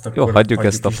ezt akkor... Jó, hagyjuk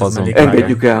ezt a fazon.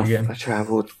 Engedjük el a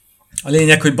csávót. A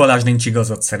lényeg, hogy Balázs nincs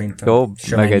igazad szerintem. Jó,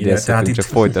 megegyezhetünk, csak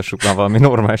folytassuk már valami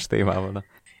normális témával.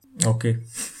 Oké.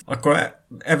 Akkor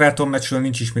Everton meccsről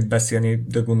nincs is mit beszélni,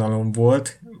 dögunalom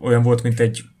volt. Olyan volt, mint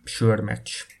egy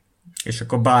sörmeccs. És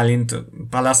akkor Bálint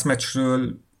Palace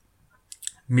meccsről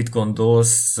mit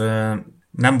gondolsz?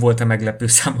 Nem volt-e meglepő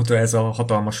számodra ez a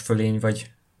hatalmas fölény,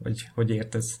 vagy hogy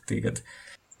ért ez téged?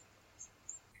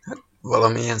 Hát,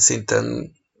 valamilyen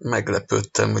szinten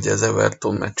meglepődtem, hogy az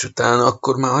Everton meccs után,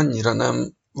 akkor már annyira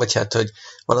nem, vagy hát, hogy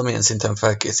valamilyen szinten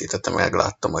felkészítettem,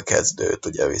 megláttam a kezdőt,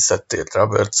 ugye visszatért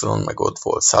Robertson, meg ott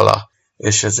volt Salah,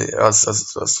 és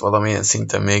az valamilyen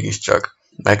szinten mégiscsak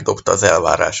megdobta az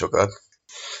elvárásokat.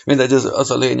 Mindegy,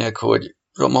 az a lényeg, hogy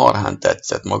marhán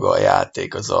tetszett maga a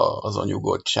játék, az a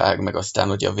nyugodtság, meg aztán,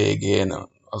 hogy a végén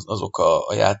azok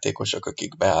a játékosok,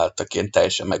 akik beálltak, én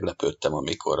teljesen meglepődtem,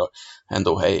 amikor a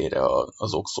Hendo helyére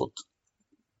az Oxot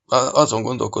azon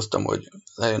gondolkoztam, hogy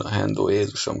lejön a Hendo,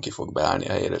 Jézusom, ki fog beállni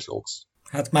a helyére Zsox.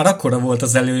 Hát már akkora volt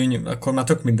az előny, akkor már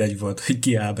tök mindegy volt, hogy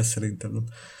ki áll be szerintem.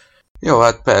 Jó,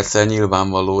 hát persze,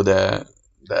 nyilvánvaló, de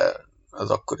az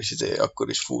akkor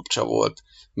is furcsa volt.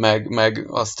 Meg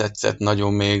azt tetszett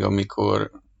nagyon még,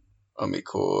 amikor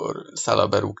Salah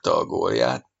berúgta a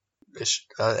gólját, és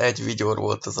egy vigyor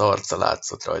volt az arca,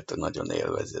 látszott rajta, nagyon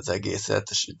élvezi az egészet,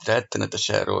 és egy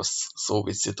rettenetesen rossz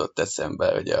szóvic jutott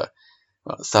eszembe, hogy a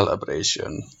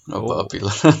celebration abban a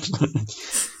pillanatban.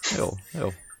 Jó.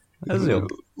 Ez jó.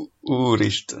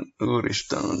 Úristen.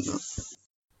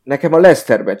 Nekem a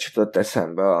Leicesterben jutott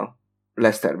eszembe, a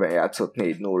Leicesterben játszott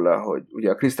 4-0, hogy ugye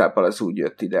a Crystal Palace úgy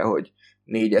jött ide, hogy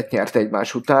 4-et nyert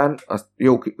egymás után, az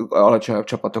jó alacsonyabb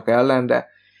csapatok ellen, de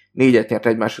 4-et nyert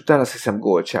egymás után, azt hiszem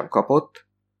gólt sem kapott,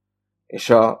 és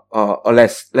a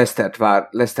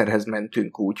Leicesterhez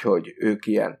mentünk úgy, hogy ők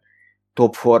ilyen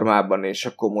top formában, és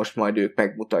akkor most majd ők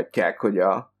megmutatják, hogy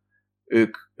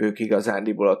ők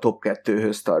igazándiból a top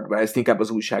 2-höz tart be. Ezt inkább az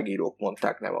újságírók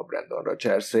mondták, nem a Brandon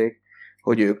Rodgersék,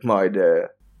 hogy ők majd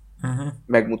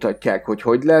megmutatják,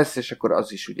 hogy lesz, és akkor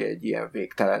az is ugye egy ilyen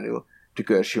végtelenül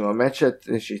tükörsima meccset,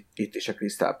 és itt is a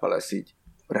Crystal Palace így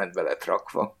rendbe lett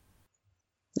rakva.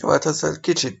 Jó, hát ez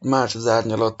kicsit más az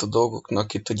árnyalat a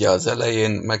dolgoknak. Itt ugye az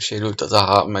elején megsérült az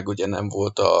Aha, meg ugye nem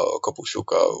volt a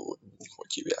kapusuk,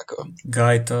 hogy hívják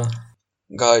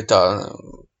Gaita,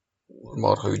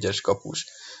 marha ügyes kapus.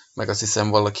 Meg azt hiszem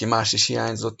valaki más is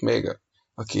hiányzott még,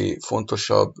 aki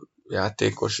fontosabb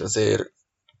játékos, azért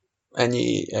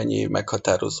ennyi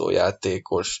meghatározó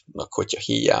játékosnak, hogyha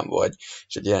hiány vagy,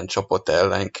 és egy ilyen csapat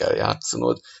ellen kell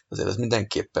játszanod, azért ez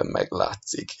mindenképpen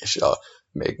meglátszik, és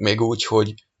még úgy,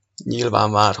 hogy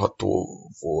nyilván várható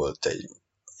volt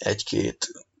egy-két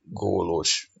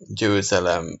gólos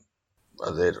győzelem,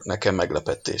 azért nekem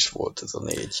meglepetés volt ez a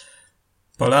 4.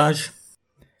 Balázs?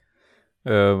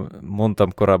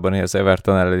 Mondtam korábban, hogy az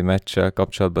Everton elleni meccsel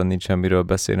kapcsolatban nincs semmiről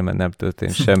beszélni, mert nem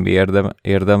történt semmi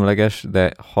érdemleges,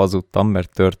 de hazudtam,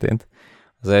 mert történt.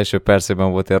 Az első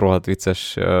percében volt egy rohadt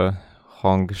vicces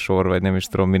hangsor, vagy nem is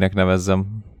tudom, minek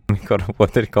nevezzem, amikor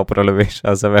volt egy kapralövés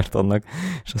az Evertonnak,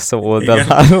 és azt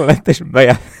oldalháról lett, és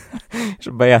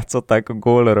bejátszották a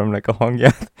gólörömnek a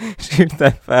hangját, és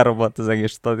hirtelen felrobbant az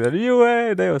egész stadion. Jó,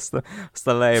 de jó,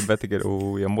 aztán lejjebb betik,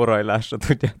 ilyen morajlásra,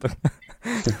 tudjátok.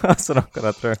 Aztán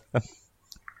akarat rögtön.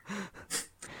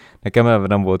 Nekem elve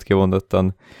nem volt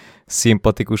kimondottan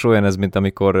szimpatikus, olyan ez, mint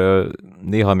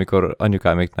amikor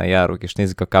anyukáméknál járok, és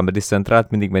nézik a Comedy Centralt,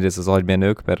 mindig megy ez az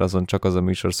agymenők, mert azon csak az a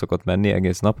műsor szokott menni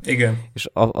egész nap. Igen. És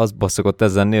azba szokott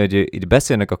ez lenni, hogy így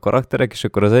beszélnek a karakterek, és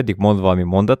akkor az egyik mond valami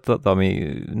mondatot,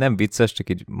 ami nem vicces, csak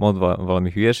így mond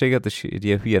valami hülyeséget, és így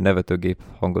ilyen hülye nevetőgép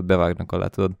hangot bevágnak alá,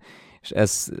 tudod. És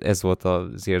ez volt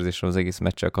az érzésem az egész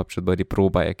meccsel kapcsolatban, hogy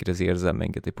próbálják az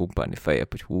érzelmeinket pumpálni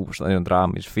feljebb, hogy hú, most nagyon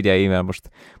dráma, és figyelj, mert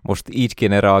most így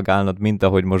kéne reagálnod, mint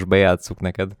ahogy most bejátsszuk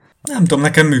neked. Nem tudom,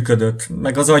 nekem működött,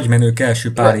 meg az agymenők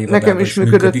első pár évadában nekem is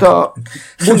működött a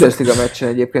Bundesliga meccsen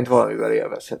egyébként valamivel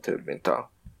élvezhetőbb, mint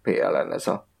a PL-en ez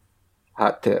a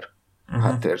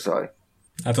háttérzaj.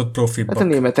 Hát ott profibbak. Hát a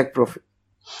németek profi.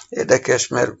 Érdekes,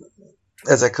 mert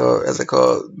ezek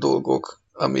a dolgok,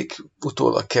 amik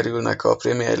utólag kerülnek a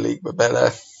Premier League-be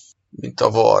bele, mint a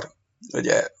VAR,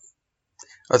 ugye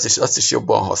azt is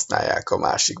jobban használják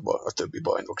a többi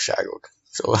bajnokságok.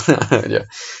 Szóval,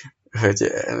 hogy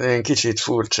egy kicsit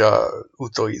furcsa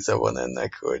utóíze van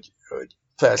ennek, hogy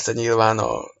persze nyilván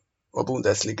a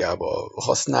Bundesligába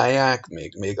használják,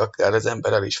 még akár az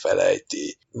ember el is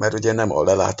felejti, mert ugye nem a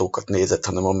lelátókat nézett,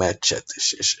 hanem a meccset,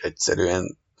 és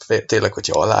egyszerűen tényleg,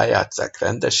 hogyha alájátszák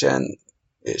rendesen,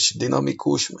 és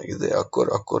dinamikus, de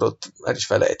akkor ott el is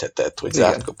felejtheted, hogy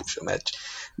zárt kapus a meccs.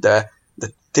 De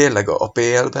tényleg a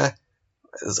PL-be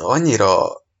ez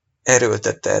annyira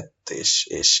erőltetett,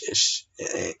 és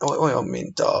olyan,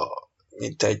 mint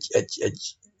egy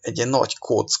ilyen nagy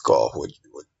kocka, hogy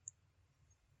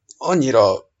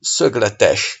annyira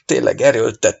szögletes, tényleg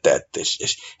erőltetett,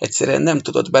 és egyszerűen nem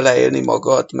tudod beleélni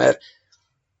magad,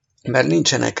 mert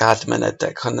nincsenek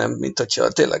átmenetek, hanem mint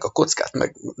hogyha tényleg a kockát,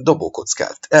 meg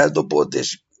dobókockát eldobod,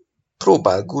 és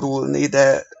próbál gurulni,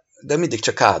 de mindig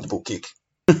csak átbukik.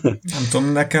 Nem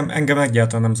tudom, engem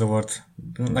egyáltalán nem zavart.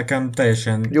 Nekem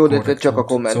teljesen jó, de te csak a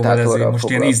kommentátorral szóval most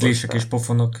ilyen ízlések és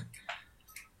pofonok.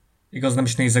 Igaz, nem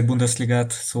is nézek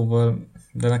Bundesligát, szóval,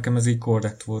 de nekem ez így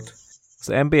korrekt volt. Az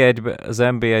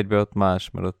NB1-ben ott más,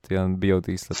 mert ott ilyen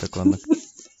biodíszletek vannak.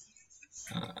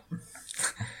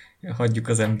 Hagyjuk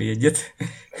az NB1-et.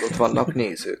 Ott vannak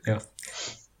nézők. Ja.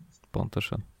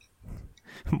 Pontosan.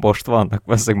 Most vannak,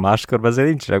 veszek máskor, ezért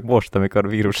nincsenek most, amikor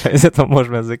vírushelyzet van,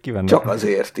 most ezek kivennek. Csak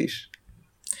azért is.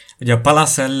 Ugye a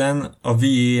Palace ellen a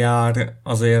VAR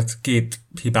azért 2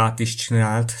 hibát is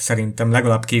csinált, szerintem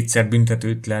legalább 2-szer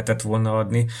büntetőt lehetett volna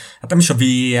adni. Hát nem is a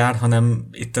VAR, hanem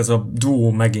itt ez a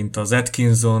duó megint az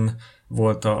Atkinson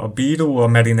volt a bíró, a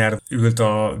Mariner ült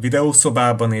a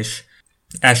videószobában, és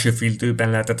első félidőben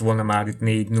lehetett volna már itt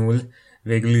 4-0.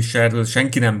 Végül is erről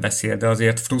senki nem beszél, de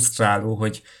azért frusztráló,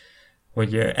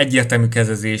 hogy egyértelmű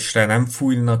kezezésre nem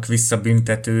fújnak vissza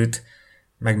büntetőt,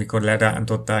 meg mikor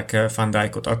lerántották Van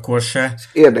Dijkot, akkor se.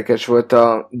 Érdekes volt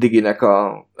a Diginek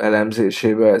a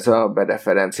elemzésébe ez a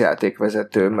bereferenc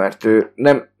játékvezető, mert ő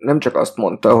nem csak azt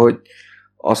mondta, hogy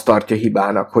azt tartja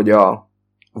hibának, hogy a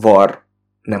VAR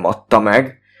nem adta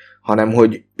meg, hanem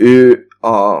hogy ő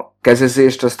a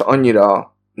kezezést azt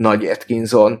annyira nagy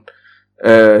Atkinson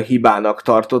hibának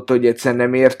tartotta, hogy egyszerűen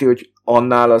nem érti, hogy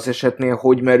annál az esetnél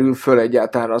hogy merül föl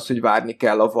egyáltalán az, hogy várni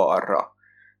kell a VAR-ra.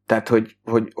 Tehát,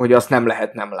 hogy azt nem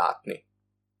lehet nem látni.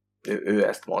 Ő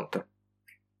ezt mondta.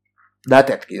 De hát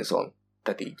Atkinson.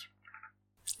 Tehát így.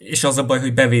 És az a baj,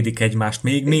 hogy bevédik egymást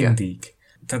még igen. Mindig.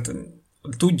 Tehát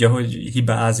tudja, hogy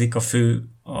hibázik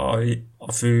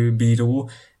a fő bíró,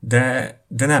 de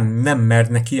nem mer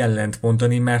neki ellent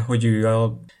mondani, mert hogy ő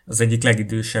az egyik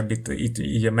legidősebb itt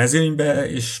így a mezőnybe,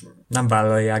 és nem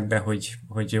vállalják be, hogy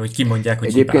kimondják, hogy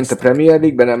egyébként hibáztak. A Premier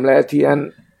League-ben nem lehet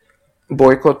ilyen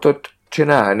bolykottot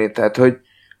csinálni, tehát hogy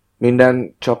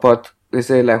minden csapat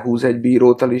lehúz egy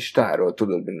bírót a listáról,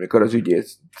 tudod, mikor az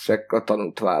ügyészek a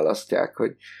tanút választják,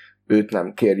 hogy őt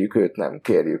nem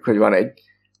kérjük, hogy van egy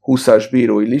 20-as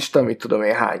bírói lista, amit tudom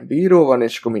én hány bíró van,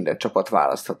 és akkor minden csapat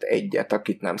választhat egyet,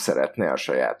 akit nem szeretne a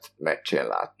saját meccsén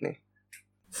látni.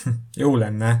 Jó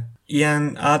lenne.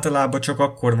 Ilyen általában csak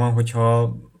akkor van,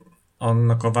 hogyha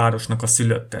annak a városnak a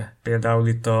szülötte. Például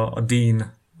itt a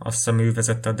Dean, azt hiszem ő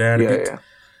vezette a derbit,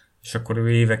 és akkor ő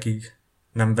évekig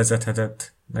nem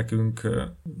vezethetett nekünk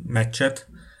meccset,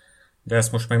 de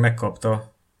ezt most meg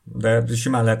megkapta. De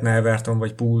simán lehetne Everton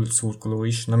vagy Pool szurkoló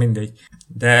is, na mindegy.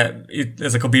 De itt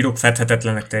ezek a bírók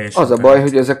fedhetetlenek teljesen. Az a baj,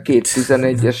 hogy ez a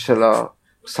 2-11-essel a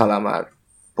Salah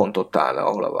pontot állna,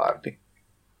 ahol a Vardy.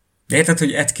 Érted,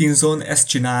 hogy Atkinson ezt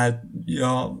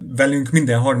csinálja velünk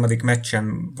minden harmadik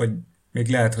meccsen, vagy még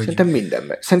lehet, hogy... Szerintem minden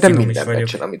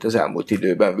meccsen, amit az elmúlt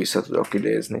időben vissza tudok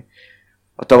idézni.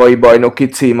 A tavalyi bajnoki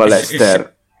cím a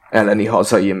Leicester elleni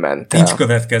hazai ment el.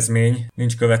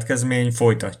 Nincs következmény,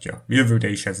 folytatja. Jövőre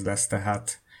is ez lesz,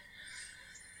 tehát.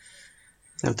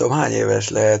 Nem tudom, hány éves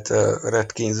lehet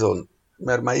Atkinson,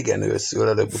 mert már igen őszül,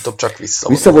 előbb-utóbb csak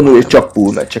visszavonul és csak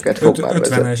pool meccseket fog már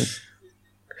vezetni. 50-es.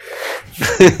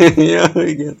 Ja,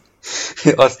 igen.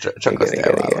 Azt csak igen, azt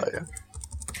elvállalja.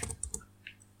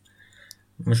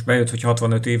 Most bejött, hogy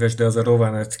 65 éves, de az a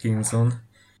Rowan Atkinson.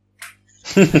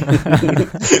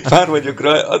 Már vagyok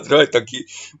rajta ki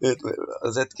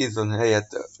az Atkinson helyett,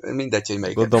 mindegy, hogy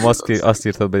melyik. Gondolom azt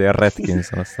írtad, hogy a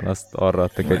Redkinson, aztán azt arra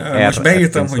adtak, hogy most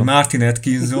beírtam, hogy Martin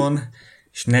Atkinson,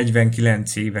 és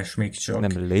 49 éves még csak.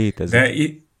 Nem létezik. De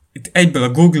itt egyből a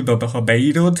Google-ba, ha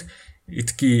beírod,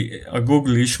 itt a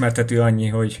Google ismertető annyi,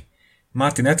 hogy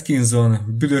Martin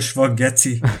Atkinson, büdös vak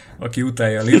geci, aki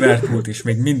utálja a Liverpoolt, és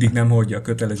még mindig nem hordja a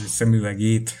kötelező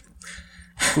szemüvegét.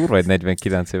 Durva, egy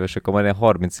 49 éves, akkor már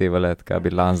 30 éve lehet kb.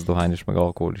 Láncdohányos, meg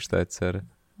alkoholista egyszerre.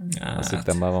 Azt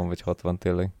hittem már van, vagy 60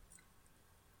 tényleg.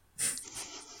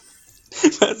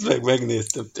 Ezt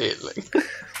megnéztem tényleg.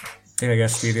 Tényleg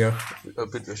ezt írja. A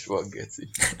büdös vak geci.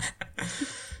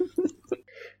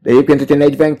 De egyébként, hogyha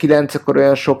 49, akkor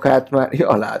olyan sokát már...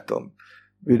 Ja, látom.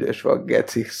 Büdös vak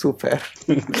geci, szuper.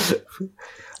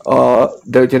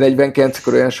 De hogyha 49,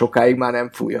 akkor olyan sokáig már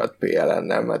nem fújhat PL-en,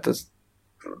 nem? Mert az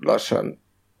lassan,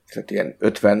 tehát ilyen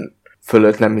 50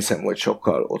 fölött nem hiszem, hogy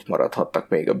sokkal ott maradhattak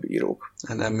még a bírók.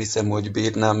 Nem hiszem, hogy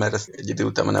bírnám, mert egy idő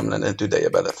után nem lenne tüdeje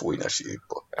belefújni a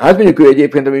síkba. Hát mondjuk ő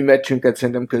egyébként a mi meccsünket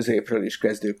szerintem középről is,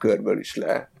 kezdőkörből is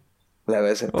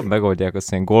levezeti. Megoldják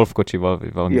azt ilyen golfkocsival,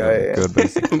 valami körbe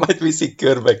viszik. Majd viszik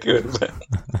körbe-körbe.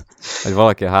 Hogy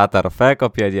valaki a hátára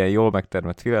felkapja egy ilyen jól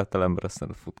megtermett fiatal ember, aztán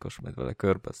a futkos megy vele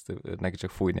körbe, azt neki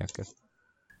csak fújnia kell.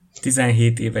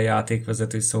 17 éve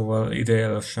játékvezető, szóval ideje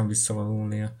lassan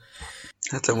visszavonulnia.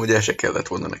 Hát amúgy el se kellett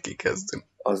volna neki kezdeni.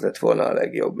 Az lett volna a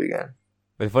legjobb, igen.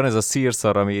 Vagy van ez a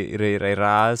szírszar, amire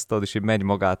ráállsz, tudod, és így megy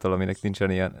magától, aminek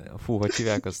nincsen ilyen, hogy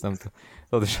hívják, azt nem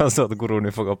tudod, és azzal gurulni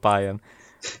fog a pályán.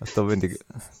 Attól mindig,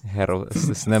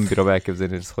 ezt nem bírom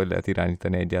elképzelni, hogy ezt hogy lehet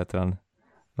irányítani egyáltalán.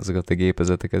 Azokat a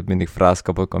gépezeteket mindig frász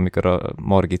kapok, amikor a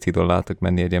Margit hídon látok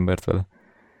menni egy embert vele.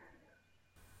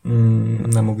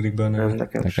 Nem ugrik be,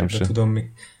 nekem sem. Tudom mi.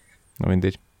 Na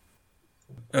mindegy.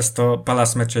 Ezt a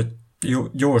Palace meccset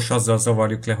gyors azzal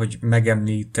zavarjuk le, hogy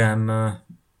megemlítem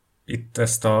itt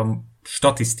ezt a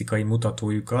statisztikai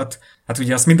mutatójukat. Hát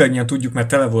ugye azt mindannyian tudjuk, mert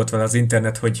tele volt vele az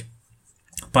internet, hogy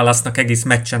Palace-nak egész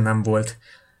meccsen nem volt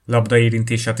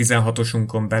labdaérintése a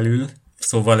 16-osunkon belül,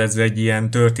 szóval ez egy ilyen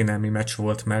történelmi meccs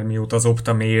volt, mert mióta az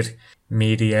Opta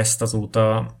méri ezt,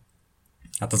 azóta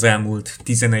hát az elmúlt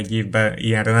 11 évben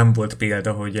ilyenre nem volt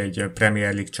példa, hogy egy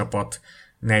Premier League csapat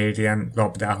ne érjen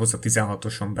labdához a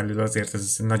 16-oson belül, azért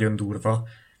ez nagyon durva.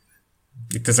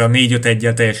 Itt ez a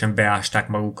 4-5-1-jel teljesen beásták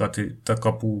magukat itt a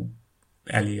kapu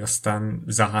elé, aztán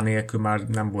Zaha nélkül már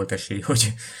nem volt esély,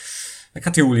 hogy meg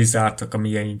hát jól is zártak a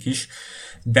mieink is.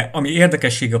 De ami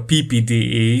érdekesség a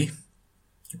PPDA,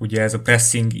 ugye ez a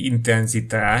pressing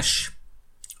intenzitás,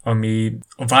 ami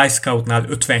a Wisecoutnál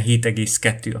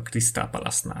 57,2 a Crystal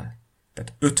Palace-nál.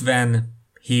 Tehát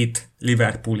 57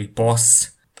 Liverpooli passz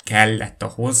kellett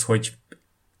ahhoz, hogy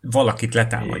valakit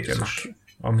letámadjanak.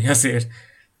 Ami azért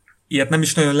ilyet nem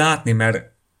is nagyon látni,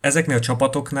 mert ezeknél a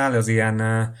csapatoknál, az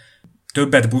ilyen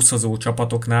többet buszozó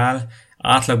csapatoknál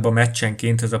átlagban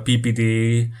meccsenként ez a PPD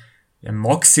ilyen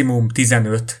maximum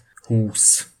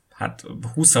 15-20. Hát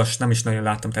 20-as nem is nagyon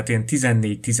láttam, tehát ilyen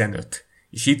 14-15.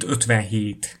 És itt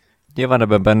 57. Nyilván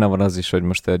ebben benne van az is, hogy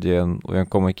most egy olyan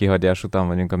komoly kihagyás után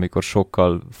vagyunk, amikor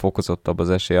sokkal fokozottabb az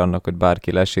esély annak, hogy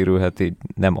bárki lesérülhet, így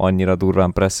nem annyira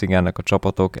durván pressingelnek a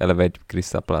csapatok, eleve egy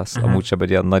Crystal Palace, amúgy sem egy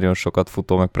ilyen nagyon sokat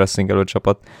futó meg pressingelő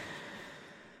csapat.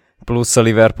 Plusz a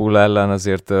Liverpool ellen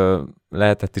azért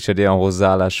lehetett is egy ilyen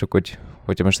hozzáállásuk,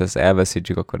 hogyha most ezt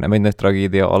elveszítjük, akkor nem egy nagy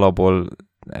tragédia, alapból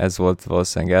ez volt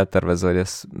valószínűleg eltervezve, hogy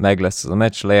ez meg lesz az a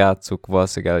meccs, lejátszuk,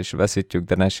 valószínűleg el is veszítjük,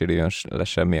 de ne sérüljön le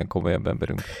semmilyen komolyabb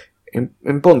emberünk.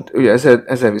 Én pont, ugye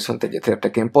ezzel viszont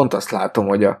egyetértek, én pont azt látom,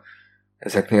 hogy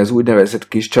ezeknél az úgynevezett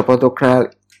kis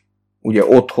csapatoknál, ugye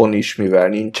otthon is, mivel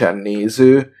nincsen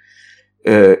néző,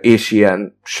 és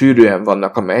ilyen sűrűen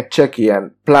vannak a meccsek,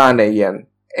 pláne ilyen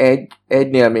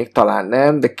egynél még talán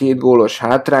nem, de 2 gólos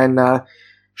hátránynál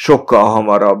sokkal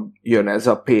hamarabb jön ez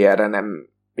a PR-re nem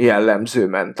jellemző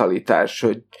mentalitás,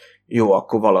 hogy jó,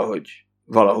 akkor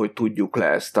valahogy tudjuk le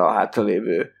ezt a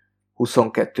hátralévő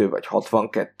 22, vagy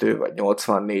 62, vagy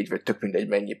 84, vagy tök mindegy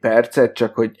mennyi percet,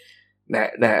 csak hogy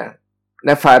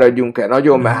ne fáradjunk el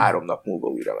nagyon, mert 3 nap múlva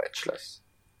újra meccs lesz.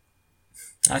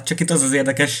 Hát csak itt az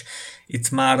érdekes, itt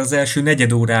már az első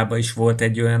negyed órában is volt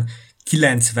egy olyan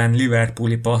 90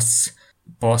 Liverpooli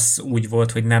passz úgy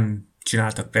volt, hogy nem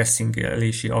csináltak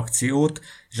pressingelési akciót,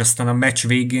 és aztán a meccs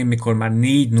végén, mikor már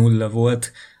 4-0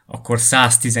 volt, akkor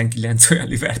 119 olyan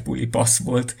Liverpooli passz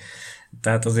volt.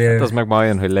 Tehát azért... Hát az meg már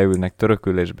olyan, hogy leülnek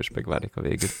törökülésbe, és megvárik a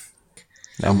végét.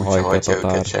 Nem hagyja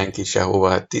őket senki sehova,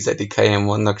 hát 10. helyen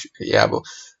vannak, hiába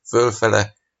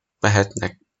fölfele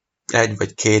mehetnek 1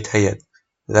 vagy 2 helyet,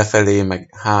 lefelé meg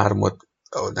 3,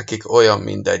 nekik olyan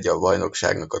mindegy a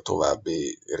bajnokságnak a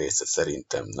további része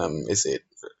szerintem, nem ezért.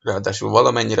 Ráadásul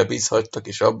valamennyire bízhagytak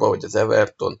is abba, hogy az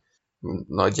Everton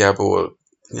nagyjából,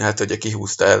 hát ugye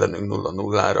kihúzta ellenünk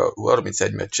 0-0-ra,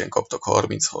 31 meccsen kaptak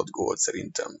 36 gólt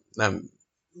szerintem, nem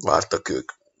vártak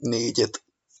ők 4-et.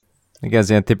 Igen, ez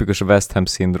ilyen tipikus West Ham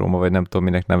szindróma, vagy nem tudom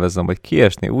minek nevezzem, hogy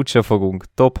kiesni úgyse fogunk,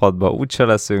 top 6-ba úgyse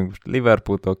leszünk,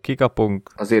 Liverpooltól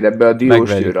kikapunk, azért ebbe a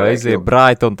diós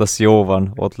Brightont, az jó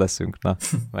van, ott leszünk, na,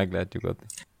 meg lehet nyugodni.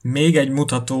 Még egy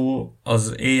mutató,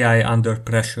 az AI Under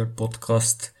Pressure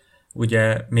podcast,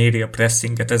 ugye méri a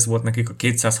pressinget, ez volt nekik a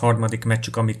 203.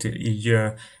 meccsük, amit így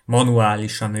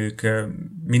manuálisan ők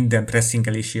minden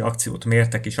pressingelési akciót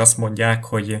mértek, és azt mondják,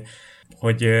 hogy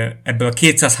ebből a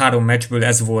 203 meccsből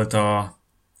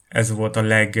ez volt a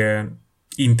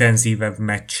legintenzívebb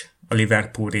meccs a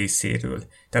Liverpool részéről.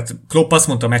 Tehát Klopp azt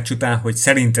mondta a meccs után, hogy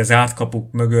szerint az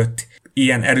átkapuk mögött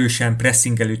ilyen erősen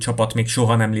pressingelő csapat még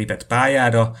soha nem lépett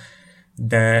pályára,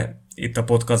 de itt a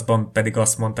podcastban pedig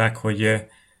azt mondták, hogy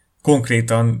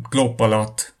konkrétan Klopp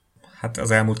alatt, hát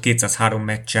az elmúlt 203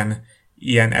 meccsen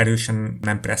ilyen erősen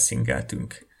nem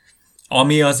pressingeltünk.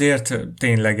 Ami azért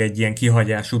tényleg egy ilyen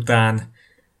kihagyás után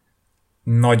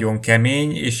nagyon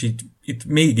kemény, és itt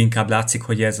még inkább látszik,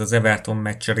 hogy ez az Everton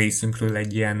meccs a részünkről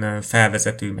egy ilyen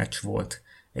felvezető meccs volt.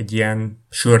 Egy ilyen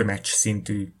sörmeccs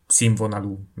szintű,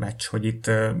 színvonalú meccs, hogy itt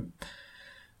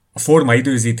a forma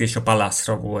időzítés a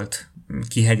Palace-ra volt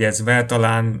kihegyezve,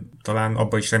 talán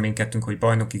abban is reménykedtünk, hogy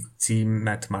bajnoki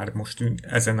címet már most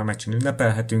ezen a meccsen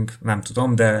ünnepelhetünk, nem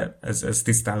tudom, de ez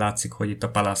tisztán látszik, hogy itt a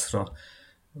Palace-ra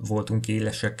voltunk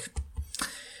élesek.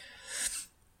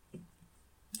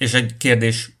 És egy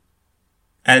kérdés,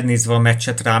 elnézve a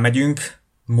meccset rámegyünk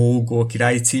Mógol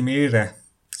királyi címére?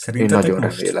 Szerintetek én nagyon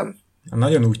most? remélem.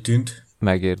 Nagyon úgy tűnt.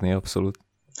 Megérni, abszolút.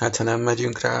 Hát ha nem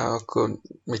megyünk rá, akkor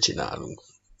mit csinálunk?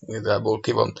 Igazából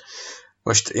ki van.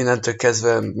 Most innentől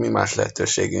kezdve mi más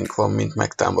lehetőségünk van, mint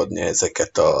megtámadni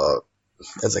ezeket a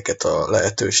ezeket a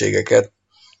lehetőségeket.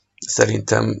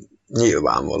 Szerintem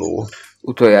nyilvánvaló.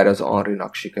 Utoljára az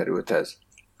Henrynak sikerült ez.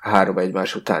 3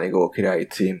 egymás utáni gólkirályi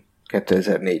cím.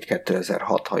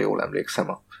 2004-2006, ha jól emlékszem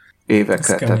a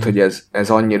évekre. Tehát, hogy ez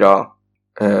annyira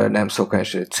nem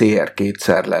szokás, hogy CR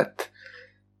 2-szer lett,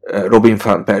 Robin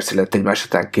van Persie lett egymás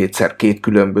után 2-szer 2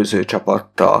 különböző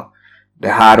csapattal,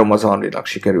 de 3 az Henrynak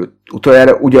sikerült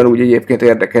utoljára. Ugyanúgy egyébként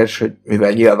érdekes, hogy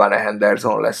mivel nyilván a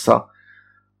Henderson lesz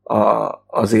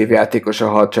az évjátékosa,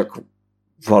 ha csak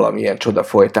valamilyen csoda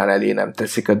folytán elé nem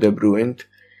teszik a De Bruyne-t,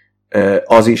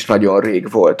 az is nagyon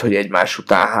rég volt, hogy egymás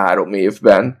után 3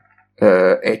 évben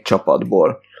egy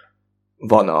csapatból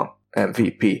van a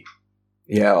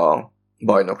MVP-je a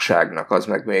bajnokságnak, az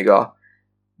meg még a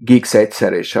Giggs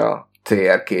egyszer és a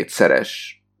CR 2-szeres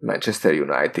Manchester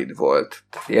United volt.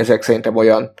 Ezek szerintem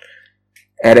olyan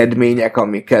eredmények,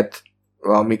 amiket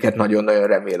nagyon-nagyon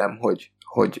remélem,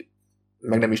 hogy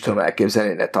meg nem is tudom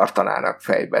elképzelni, ne tartanának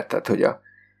fejbe. Tehát, hogy a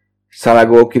Salah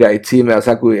gólkirályi címe, az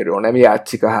Aguero nem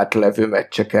játszik a hátlevő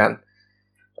meccseken,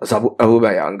 az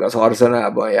Aubameyang az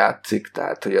Arsenalban játszik,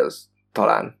 tehát, hogy az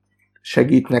talán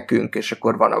segít nekünk, és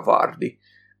akkor van a Vardy,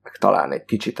 meg talán egy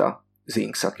kicsit a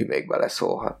Zinks, aki még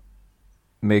beleszólhat.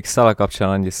 Még Salah kapcsán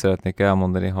annyit szeretnék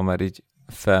elmondani, ha már így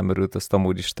felmerült, azt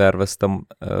amúgy is terveztem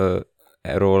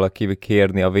erről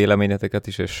kérni a véleményeteket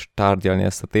is, és tárgyalni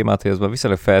ezt a témát, hogy ez már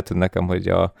viszonylag feltűnt nekem,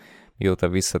 hogy mióta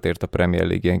visszatért a Premier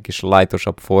League ilyen kis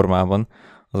lightosabb formában,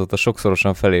 azóta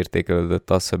sokszorosan felértékelődött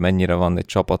az, hogy mennyire van egy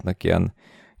csapatnak ilyen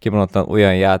kimondottan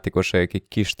olyan játékosai, akik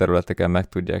kis területeken meg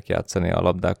tudják játszani a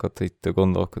labdákat. Itt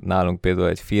gondolok nálunk például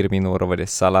egy Firminóra, vagy egy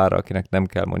Salahra, akinek nem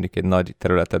kell mondjuk egy nagy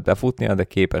területet befutnia, de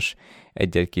képes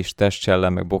egy-egy kis testcsellel,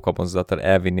 meg bokamozdattal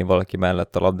elvinni valaki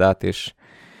mellett a labdát,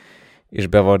 és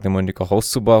bevarni mondjuk a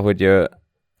hosszúba, hogy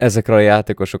ezekre a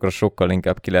játékosokra sokkal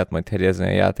inkább ki lehet majd helyezni a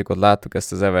játékot. Láttuk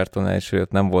ezt az Evertonnál is, hogy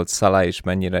ott nem volt Salah is,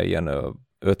 mennyire ilyen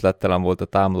ötlettelen volt a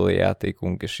támadó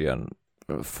játékunk, és ilyen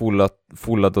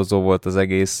fulladozó volt az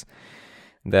egész,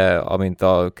 de amint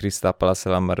a Crystal Palace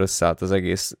ellen már összeállt az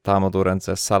egész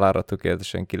támadórendszer, Salahra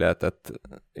tökéletesen ki lehetett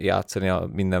játszani a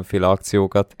mindenféle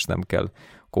akciókat, és nem kell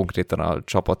konkrétan a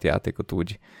csapatjátékot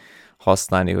úgy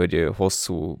használni, hogy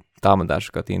hosszú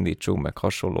támadásokat indítsunk, meg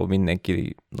hasonló,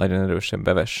 mindenki nagyon erősen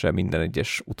bevesse minden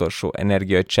egyes utolsó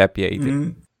energia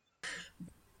cseppjeit.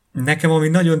 Nekem ami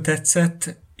nagyon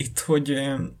tetszett itt, hogy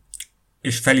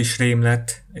és fel is rém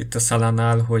lett itt a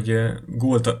Salahnál, hogy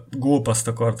gólpaszt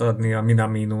akart adni a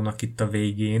Minaminónak itt a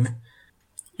végén,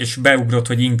 és beugrott,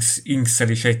 hogy Inks-szel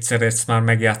is egyszer ezt már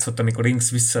megjátszott, amikor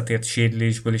Inks visszatért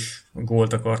sérülésből is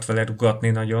gólt akart vele rugatni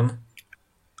nagyon.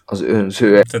 Az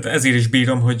önző. Tehát ezért is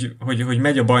bírom, hogy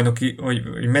megy a bajnoki,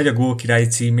 hogy megy a gólkirályi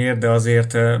címért, de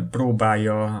azért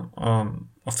próbálja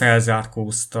a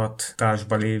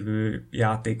felzárkóztatásba lévő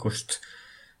játékost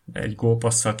egy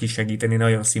gólpasszal kisegíteni,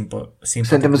 nagyon szimpatikus.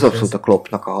 Szerintem ez abszolút a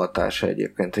Kloppnak a hatása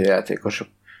egyébként, a játékosok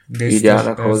így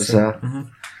állnak hozzá,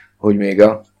 hogy még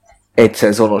a egy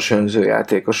szezonos önző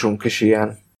játékosunk is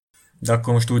ilyen. De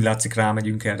akkor most úgy látszik,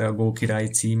 rámegyünk erre a gólkirályi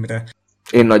címre.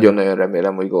 Én nagyon-nagyon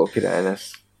remélem, hogy gólkirály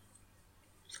lesz.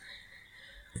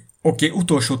 Oké,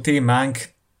 utolsó témánk,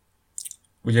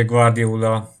 ugye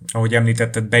Guardiola, ahogy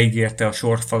említetted, beígérte a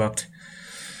sorfalat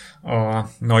a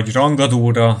nagy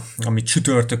rangadóra, ami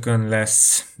csütörtökön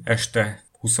lesz este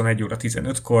 21 óra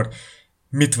 15-kor.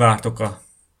 Mit vártok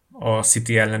a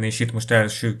City ellen? És itt most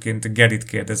elsőként Gerit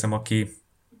kérdezem, aki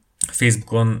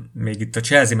Facebookon még itt a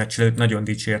Chelsea meccs előtt nagyon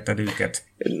dicsérted őket.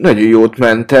 Nagyon jót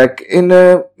mentek. Én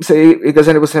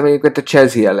igazán szerintem a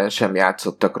Chelsea ellen sem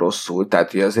játszottak rosszul,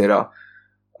 tehát hogy azért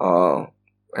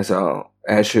ez az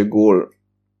első gól,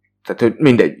 tehát hogy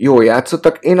mindegy, jól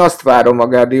játszottak. Én azt várom a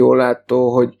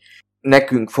Guardiolától, hogy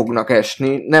nekünk fognak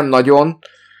esni, nem nagyon,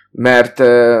 mert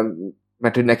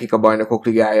hogy nekik a Bajnokok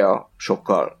ligája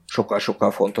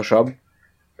sokkal fontosabb.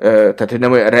 Tehát, hogy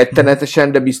nem olyan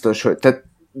rettenetesen, de biztos,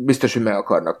 hogy meg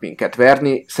akarnak minket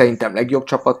verni. Szerintem legjobb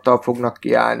csapattal fognak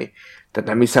kiállni. Tehát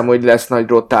nem hiszem, hogy lesz nagy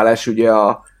rotálás, ugye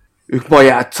ők ma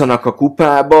játszanak a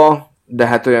kupába, de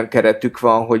hát olyan keretük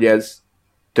van, hogy ez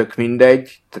tök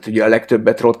mindegy. Tehát ugye a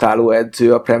legtöbbet rotáló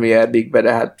edző a Premier League-be,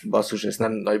 de hát basszus, ez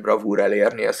nem nagy bravúr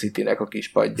elérni a Citynek a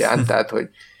kispadján. Tehát, hogy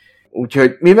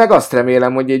úgyhogy mi meg azt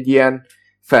remélem, hogy egy ilyen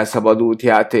felszabadult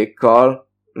játékkal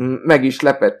meg is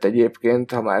lepett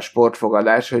egyébként, ha már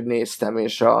sportfogadás, hogy néztem,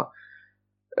 és a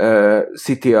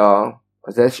City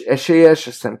az esélyes,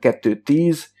 azt hiszem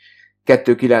 2-10,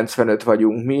 2-95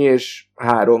 vagyunk mi, és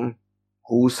 3-20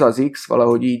 az X,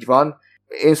 valahogy így van.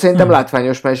 Én szerintem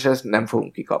látványos meccsre ezt nem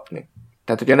fogunk kikapni.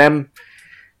 Tehát, hogyha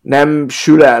nem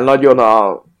sül el nagyon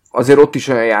azért ott is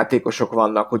olyan játékosok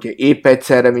vannak, hogyha épp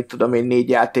egyszerre, mit tudom én, 4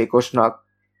 játékosnak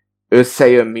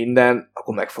összejön minden,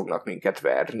 akkor meg fognak minket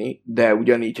verni, de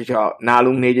ugyanígy, hogyha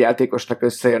nálunk 4 játékosnak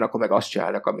összejön, akkor meg azt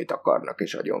csinálnak, amit akarnak,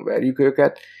 és agyonverjük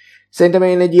őket. Szerintem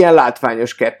én egy ilyen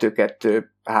látványos 2-2,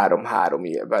 3-3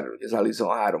 ilyenben, hogy az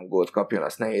Alisson 3 gólt kapjon,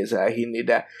 azt nehéz elhinni,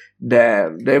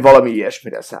 de valami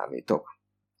ilyesmire számítok.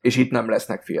 És itt nem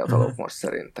lesznek fiatalok most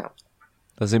szerintem.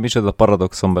 Azért micsoda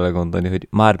paradoxon belegondolni, hogy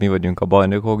már mi vagyunk a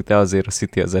bajnokok, de azért a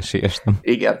City az esélyes, nem?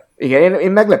 Igen.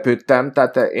 Én meglepődtem,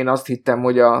 tehát én azt hittem,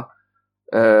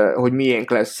 hogy miénk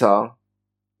lesz a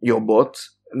jobbot.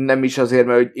 Nem is azért,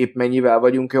 mert hogy épp mennyivel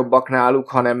vagyunk jobbak náluk,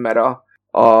 hanem mert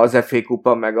az FA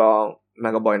Kupa meg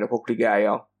a Bajnokok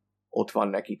Ligája ott van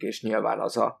nekik, és nyilván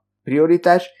az a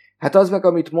prioritás. Hát az meg,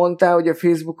 amit mondtál, hogy a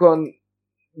Facebookon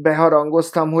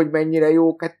beharangoztam, hogy mennyire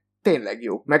jók, hát tényleg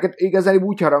jók. Meg igazán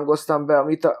úgy harangoztam be,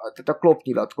 amit tehát a Klopp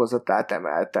nyilatkozatát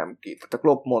emeltem ki. Tehát a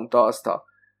Klopp mondta azt a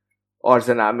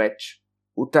Arsenal meccs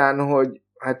után, hogy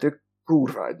hát ő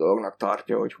kurva egy dolognak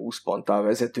tartja, hogy 20 ponttal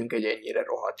vezetünk egy ennyire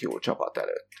rohadt jó csapat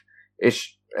előtt.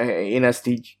 És én ezt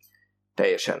így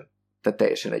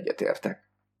teljesen egyetértek.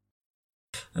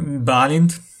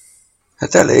 Bálint?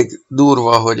 Hát elég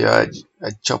durva, hogy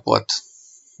egy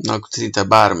csapatnak szinte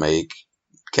bármelyik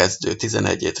kezdő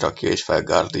 11-ét rakja és fel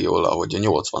Guardiola, hogy a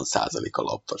 80% a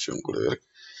labdazsonglőr.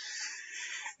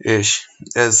 És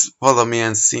ez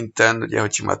valamilyen szinten, ugye,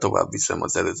 hogy már tovább viszem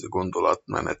az előző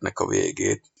gondolatmenetnek a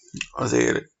végét,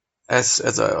 azért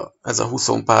ez a 20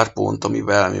 pár pont,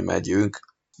 amivel mi megyünk,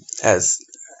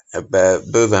 ebbe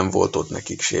bőven volt ott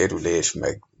nekik sérülés,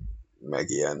 meg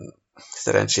ilyen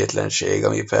szerencsétlenség,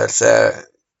 ami persze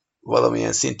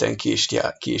valamilyen szinten ki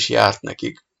is járt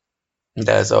nekik,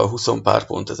 de ez a 20 pár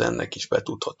pont ez ennek is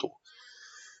betudható.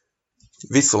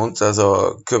 Viszont ez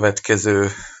a következő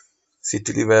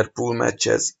City-Liverpool meccs,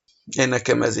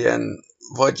 nekem ez ilyen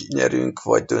vagy nyerünk,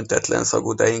 vagy döntetlen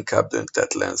szagú, de inkább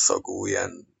döntetlen szagú,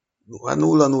 ilyen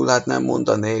 0-0-át nem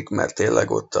mondanék, mert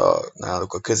tényleg ott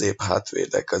náluk a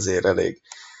közép-hátvédek azért elég,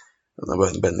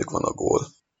 bennük van a gól.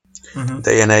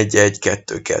 De ilyen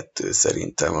 1-1-2-2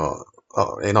 szerintem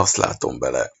én azt látom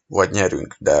bele, vagy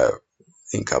nyerünk, de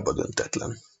inkább a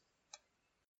döntetlen.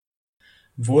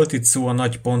 Volt itt szó a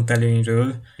nagy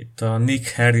pontelőnyről. Itt a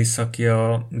Nick Harris, aki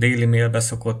a Daily Mailbe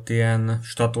szokott ilyen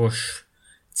statos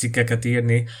cikkeket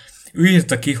írni, ő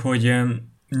írta ki, hogy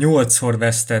 8-szor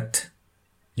vesztett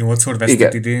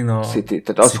igen, idén a City.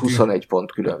 Tehát az City. 21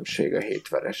 pont különbség, a 7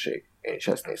 vereség. Én is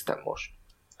ezt néztem most.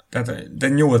 Tehát, de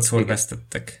 8-szor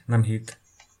vesztettek, nem 7.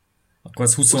 Akkor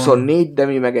az 24, de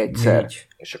mi meg egyszer. 4.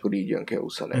 És akkor így jön ki a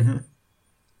 21.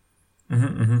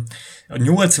 A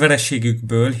 8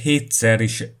 vereségükből 7-szer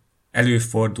is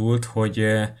előfordult, hogy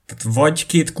tehát vagy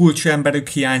 2 kulcsemberük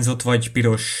hiányzott, vagy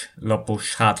piros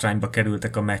lapos hátrányba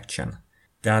kerültek a meccsen.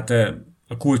 Tehát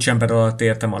a kulcsember alatt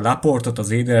értem a Laportot,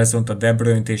 az Edersont, a De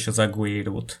Bruyne-t és az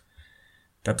Aguero-t.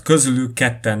 Tehát közülük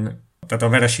ketten, tehát a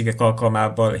vereségek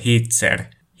alkalmával 7-szer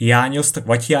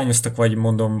hiányoztak, vagy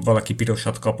mondom valaki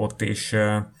pirosat kapott,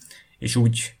 és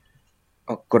úgy...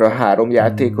 Akkor a 3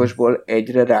 játékosból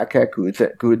egyre rá kell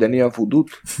küldeni a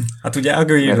vudut? Hát ugye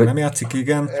Aguero nem játszik,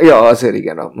 igen. Ja, azért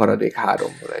igen, a maradék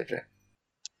 3-ból egyre.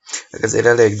 Ezért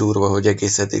elég durva, hogy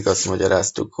egész eddig azt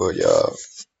magyaráztuk, hogy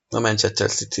a Manchester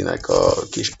City-nek a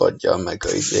kispadja, meg a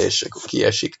és akkor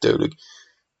kiesik tőlük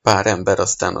pár ember,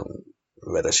 aztán a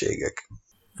vereségek.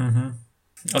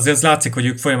 Azért az látszik, hogy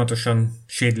ők folyamatosan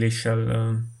sérüléssel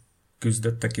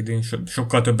küzdöttek idén,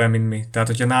 sokkal többen, mint mi. Tehát,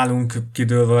 hogyha nálunk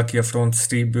kidől valaki a front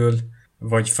three-ből,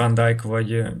 vagy Van Dijk,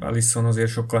 vagy Alisson,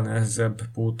 azért sokkal nehezebb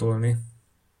pótolni.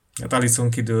 Hát Alisson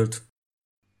kidőlt.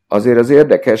 Azért az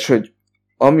érdekes, hogy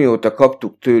amióta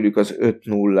kaptuk tőlük az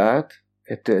 5-0-át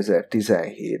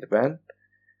 2017-ben,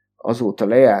 azóta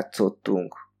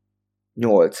lejátszottunk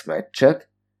 8 meccset,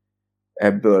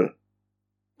 ebből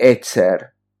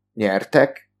egyszer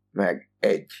nyertek, meg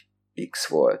 1 X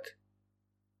volt.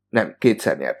 Nem,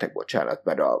 2-szer nyertek, bocsánat,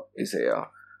 mert a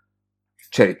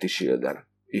Charity Shield-en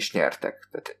is nyertek.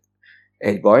 Tehát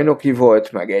 1 bajnoki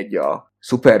volt, meg 1 a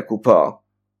Superkupa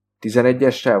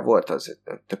 11-essel volt, az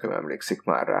tököm emlékszik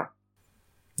már rá.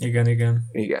 Igen.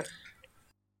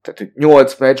 Tehát, hogy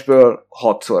 8 meccsből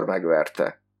 6-szor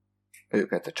megverte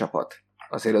őket a csapat.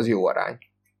 Azért az jó arány.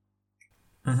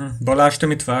 Balázs, te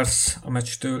mit vársz a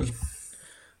meccstől?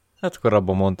 Hát akkor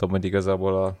abban mondtam, hogy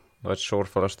igazából a nagy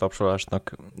sorfalas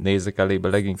tapsolásnak nézek elébe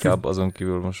leginkább, azon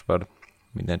kívül most már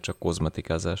minden csak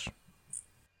kozmetikázás.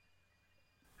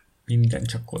 Minden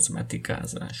csak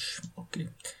kozmetikázás. Oké.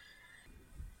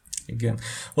 Igen.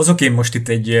 Hozok én most itt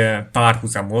egy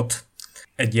párhuzamot,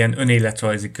 egy ilyen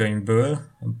önéletrajzi könyvből.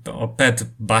 A Pat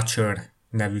Butcher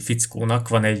nevű fickónak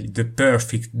van egy The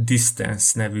Perfect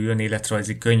Distance nevű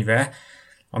önéletrajzi könyve,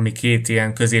 ami két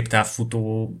ilyen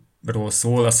középtávfutóról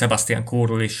szól, a Sebastian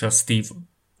Coe-ról és a Steve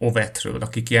Ovettről,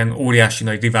 akik ilyen óriási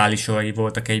nagy riválisai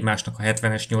voltak egymásnak a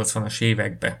 70-es, 80-as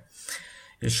években.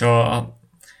 És a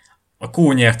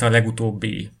Coe nyerte a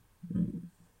legutóbbi,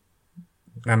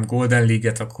 nem Golden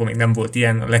League-et, akkor még nem volt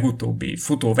ilyen, a legutóbbi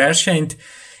futóversenyt,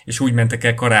 és úgy mentek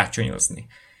el karácsonyozni.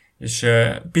 És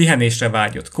pihenésre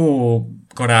vágyott Coe,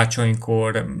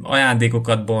 karácsonykor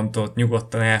ajándékokat bontott,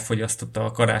 nyugodtan elfogyasztotta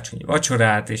a karácsonyi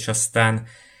vacsorát, és aztán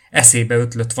eszébe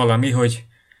ötlött valami, hogy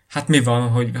hát mi van,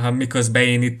 hogy ha miközben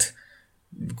én itt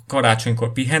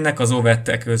karácsonykor pihennek, az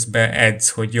Ovett közben edz,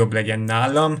 hogy jobb legyen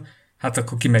nálam, hát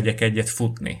akkor kimegyek egyet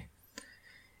futni.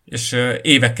 És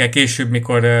évekkel később,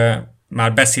 mikor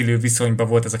már beszélő viszonyban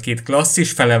volt ez a két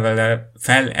klasszis,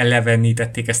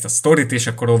 felelevenítették ezt a sztorit, és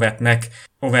akkor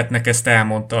Ovettnek ezt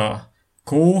elmondta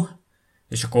Coe,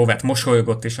 és akkor Ovett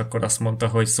mosolygott, és akkor azt mondta,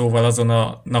 hogy szóval azon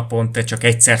a napon te csak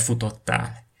egyszer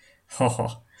futottál.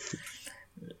 Haha.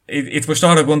 Itt most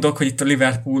arra gondolok, hogy itt a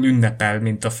Liverpool ünnepel,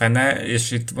 mint a fene,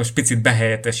 és itt most picit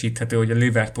behelyettesíthető, hogy a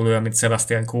Liverpool olyan, mint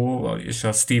Sebastian Coe, és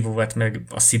a Steve Ovett meg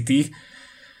a City,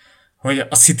 hogy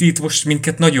a City itt most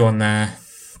minket nagyon...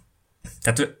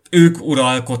 Tehát ők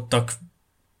uralkodtak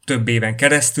több éven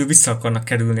keresztül, vissza akarnak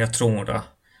kerülni a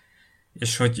trónra.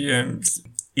 És hogy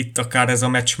itt akár ez a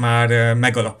meccs már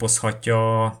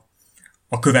megalapozhatja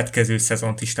a következő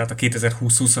szezont is, tehát a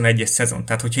 2020-21-es szezon.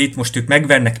 Tehát hogyha itt most ők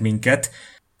megvernek minket,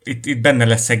 itt benne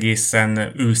lesz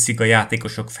egészen őszig a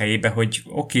játékosok fejébe, hogy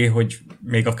oké, hogy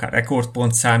még akár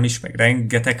rekordpontszám is, meg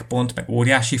rengeteg pont, meg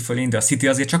óriási fölén, de a City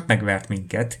azért csak megvert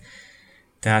minket.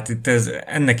 Tehát itt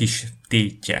ennek is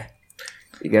tétje.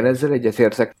 Igen, ezzel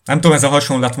egyetértek. Nem tudom, ez a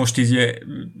hasonlat most így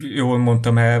jól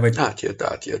mondtam el, vagy...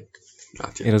 Átjött.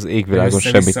 Én az égvilágon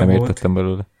semmit nem értettem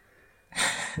belőle.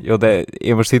 Jó, de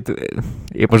én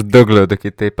most döglődök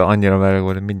itt éppen annyira meleg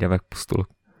volt, hogy mindjárt megpusztulok.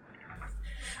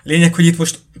 Lényeg, hogy itt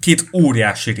most két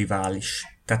óriási rivális.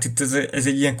 Tehát itt ez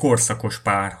egy ilyen korszakos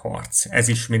párharc. Ez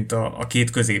is, mint a két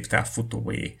középtáv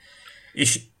futóé.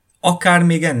 És akár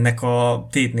még ennek a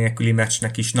tét nélküli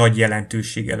meccsnek is nagy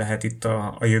jelentősége lehet itt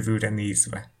a jövőre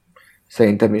nézve.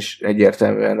 Szerintem is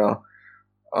egyértelműen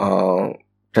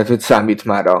tehát, hogy számít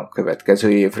már a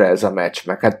következő évre ez a meccs,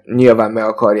 meg hát nyilván meg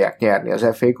akarják nyerni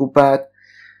az FA kupát,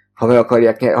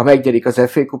 ha megnyerik az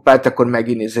FA kupát, akkor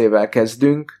megint izével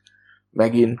kezdünk,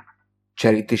 megint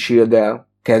Charity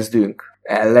Shield-el kezdünk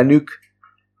ellenük,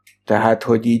 tehát,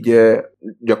 hogy így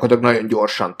gyakorlatilag nagyon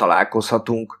gyorsan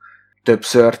találkozhatunk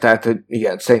többször, tehát, hogy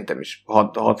igen, szerintem is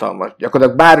hatalmas.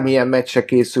 Gyakorlatilag bármilyen meccsre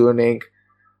készülnénk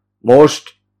most,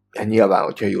 nyilván,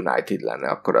 hogyha United lenne,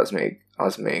 akkor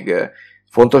az még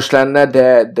fontos lenne,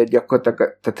 de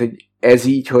gyakorlatilag, tehát, hogy ez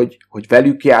így, hogy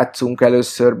velük játszunk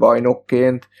először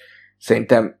bajnokként,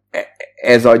 szerintem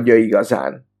ez adja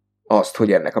igazán azt,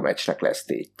 hogy ennek a meccsnek lesz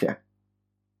tétje.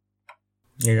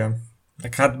 Igen.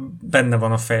 Hát benne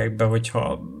van a fejekben,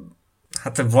 hogyha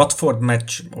hát a Watford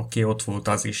meccs, oké, ott volt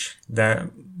az is,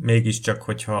 de mégiscsak,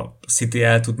 hogyha City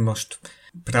el tud most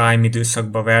prime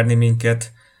időszakba verni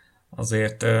minket,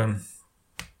 azért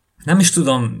nem is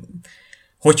tudom,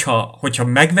 hogyha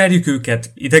megverjük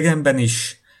őket idegenben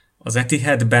is, az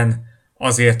Etihadben,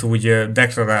 azért úgy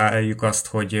deklaráljuk azt,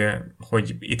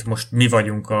 hogy itt most mi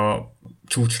vagyunk a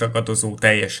csúcsragadozó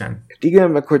teljesen.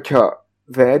 Igen, meg hogyha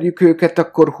verjük őket,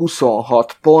 akkor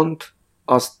 26 pont,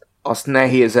 azt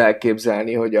nehéz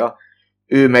elképzelni, hogy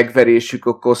ő megverésük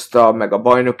okozta, meg a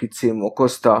bajnoki cím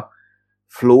okozta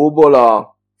flowból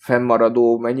a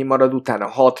fennmaradó, mennyi marad utána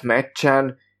 6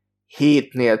 meccsen,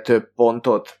 7-nél több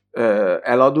pontot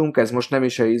eladunk, ez most nem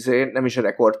is a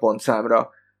rekordpontszámra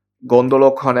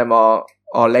gondolok, hanem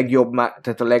a legjobb,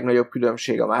 tehát a legnagyobb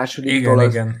különbség a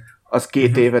másodiktól, az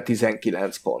 2 éve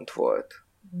 19 pont volt.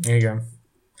 Igen.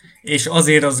 És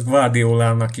azért az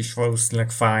Guardiolának is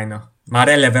valószínűleg fájna. Már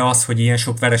eleve az, hogy ilyen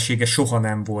sok veresége soha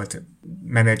nem volt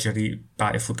menedzseri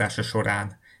pályafutása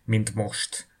során, mint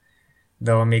most.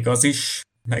 De ha még az is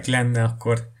meg lenne,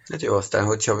 akkor... Hát jó, aztán,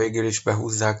 hogyha végül is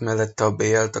behúzzák mellette a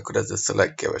BL-t, akkor ez lesz a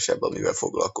legkevesebb, amivel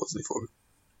foglalkozni fog.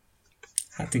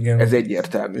 Hát igen. Ez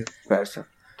egyértelmű, persze.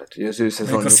 Tehát, hogy az ő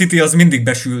szezonjuk... A City az mindig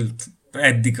besült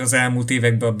eddig az elmúlt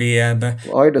években a BL-be.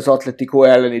 Majd az Atletico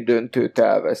elleni döntőt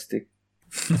elvesztik.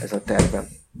 Ez a tervem.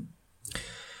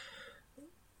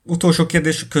 Utolsó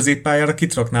kérdés, középpályára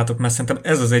kit raknátok, mert szerintem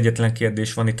ez az egyetlen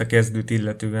kérdés van itt a kezdőt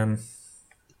illetően.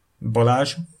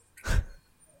 Balázs?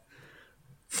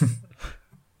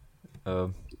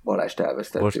 Balást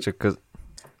elvesztettük. Most csak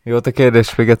Jó, a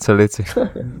kérdés még egyszer létszik.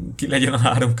 Ki legyen a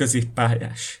 3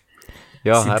 középpályás?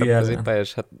 Ja, City három ellen.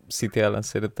 középpályás, hát City ellen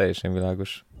szerintem teljesen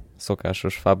világos.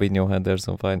 Szokásos Fabinho,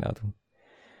 Henderson, Wijnaldum.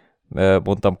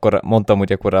 Mondtam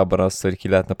ugye korábban azt, hogy ki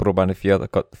lehetne próbálni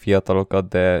fiatalokat,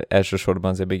 de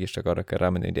elsősorban azért mégiscsak arra kell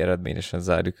rámenni, hogy eredményesen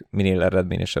zárjuk, minél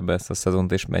eredményesebben ezt a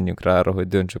szezont, és menjünk rá arra, hogy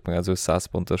döntsük meg az ő 100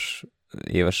 pontos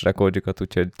éves rekordjukat,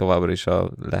 úgyhogy továbbra is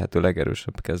a lehető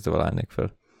legerősebb kezdővel állnék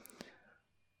fel.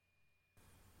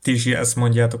 Ti is ezt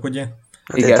mondjátok, ugye?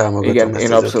 Hát igen,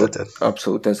 én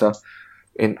abszolút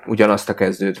én ugyanazt a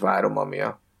kezdőt várom, ami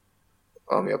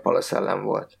a Palace ellen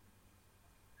volt.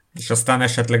 És aztán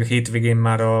esetleg a hétvégén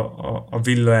már a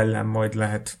Villa ellen majd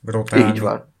lehet rotálni.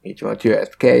 Így van.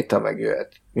 Jöhet Keita, meg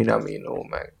jöhet Minamino,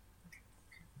 meg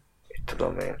mit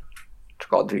tudom én.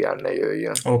 Csak Adrián ne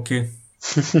jöjjön. Oké.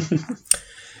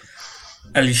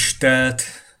 El is telt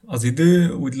az idő,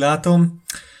 úgy látom.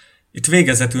 Itt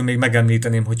végezetül még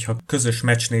megemlíteném, hogyha közös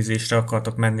meccsnézésre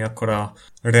akartok menni, akkor a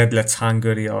Red Let's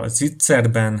Hungary a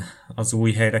Zitzerben, az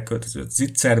új helyre költözött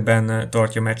Zitzerben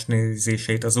tartja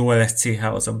meccsnézéseit, az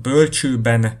OLSCH az a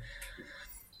Bölcsőben,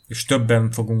 és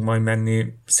többen fogunk majd menni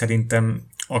szerintem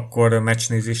akkor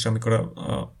meccsnézésre, amikor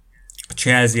a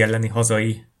Chelsea elleni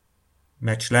hazai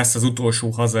meccs lesz, az utolsó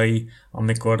hazai,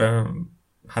 amikor a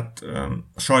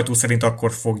sajtó szerint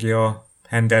akkor fogja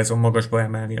Henderson magasba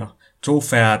emelni a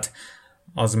trófeát,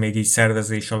 az még így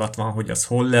szervezés alatt van, hogy az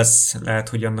hol lesz, lehet,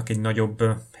 hogy annak egy nagyobb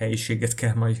helyiséget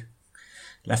kell majd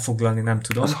lefoglalni, nem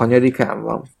tudom. Az hanyadikán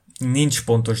van? Nincs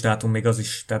pontos dátum még az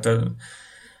is, tehát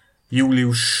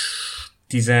július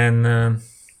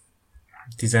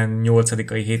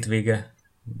 18-ai hétvége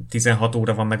 16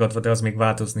 óra van megadva, de az még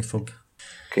változni fog.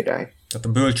 Király. Tehát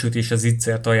a Bölcsőt és az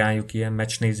Zitzert ajánljuk ilyen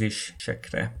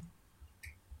meccsnézésekre.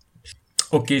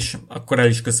 Oké, és akkor el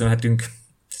is köszönhetünk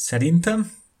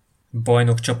szerintem.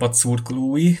 Bajnok csapat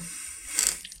szurkolói.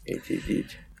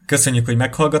 Így. Köszönjük, hogy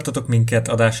meghallgattatok minket,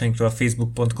 adásainkról a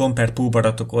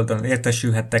facebook.com/Póbaratok oldalon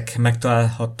értesülhettek,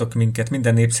 megtalálhattok minket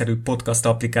minden népszerű podcast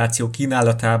applikáció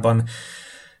kínálatában,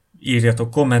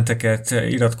 írjatok kommenteket,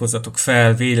 iratkozzatok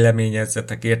fel,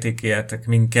 véleményezzetek, értékeljetek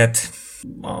minket,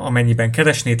 amennyiben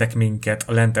keresnétek minket,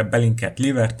 a lentebb belinket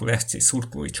Liverpool SC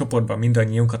szurkolói csoportban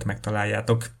mindannyiunkat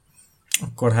megtaláljátok.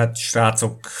 Akkor hát,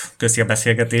 srácok, köszi a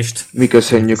beszélgetést. Mi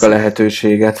köszönjük a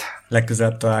lehetőséget.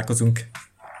 Legközelebb találkozunk.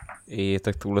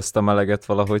 Éjjetek túl azt a meleget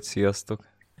valahogy, sziasztok!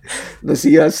 De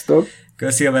sziasztok!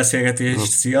 Köszi a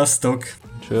beszélgetést, sziasztok!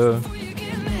 Cső!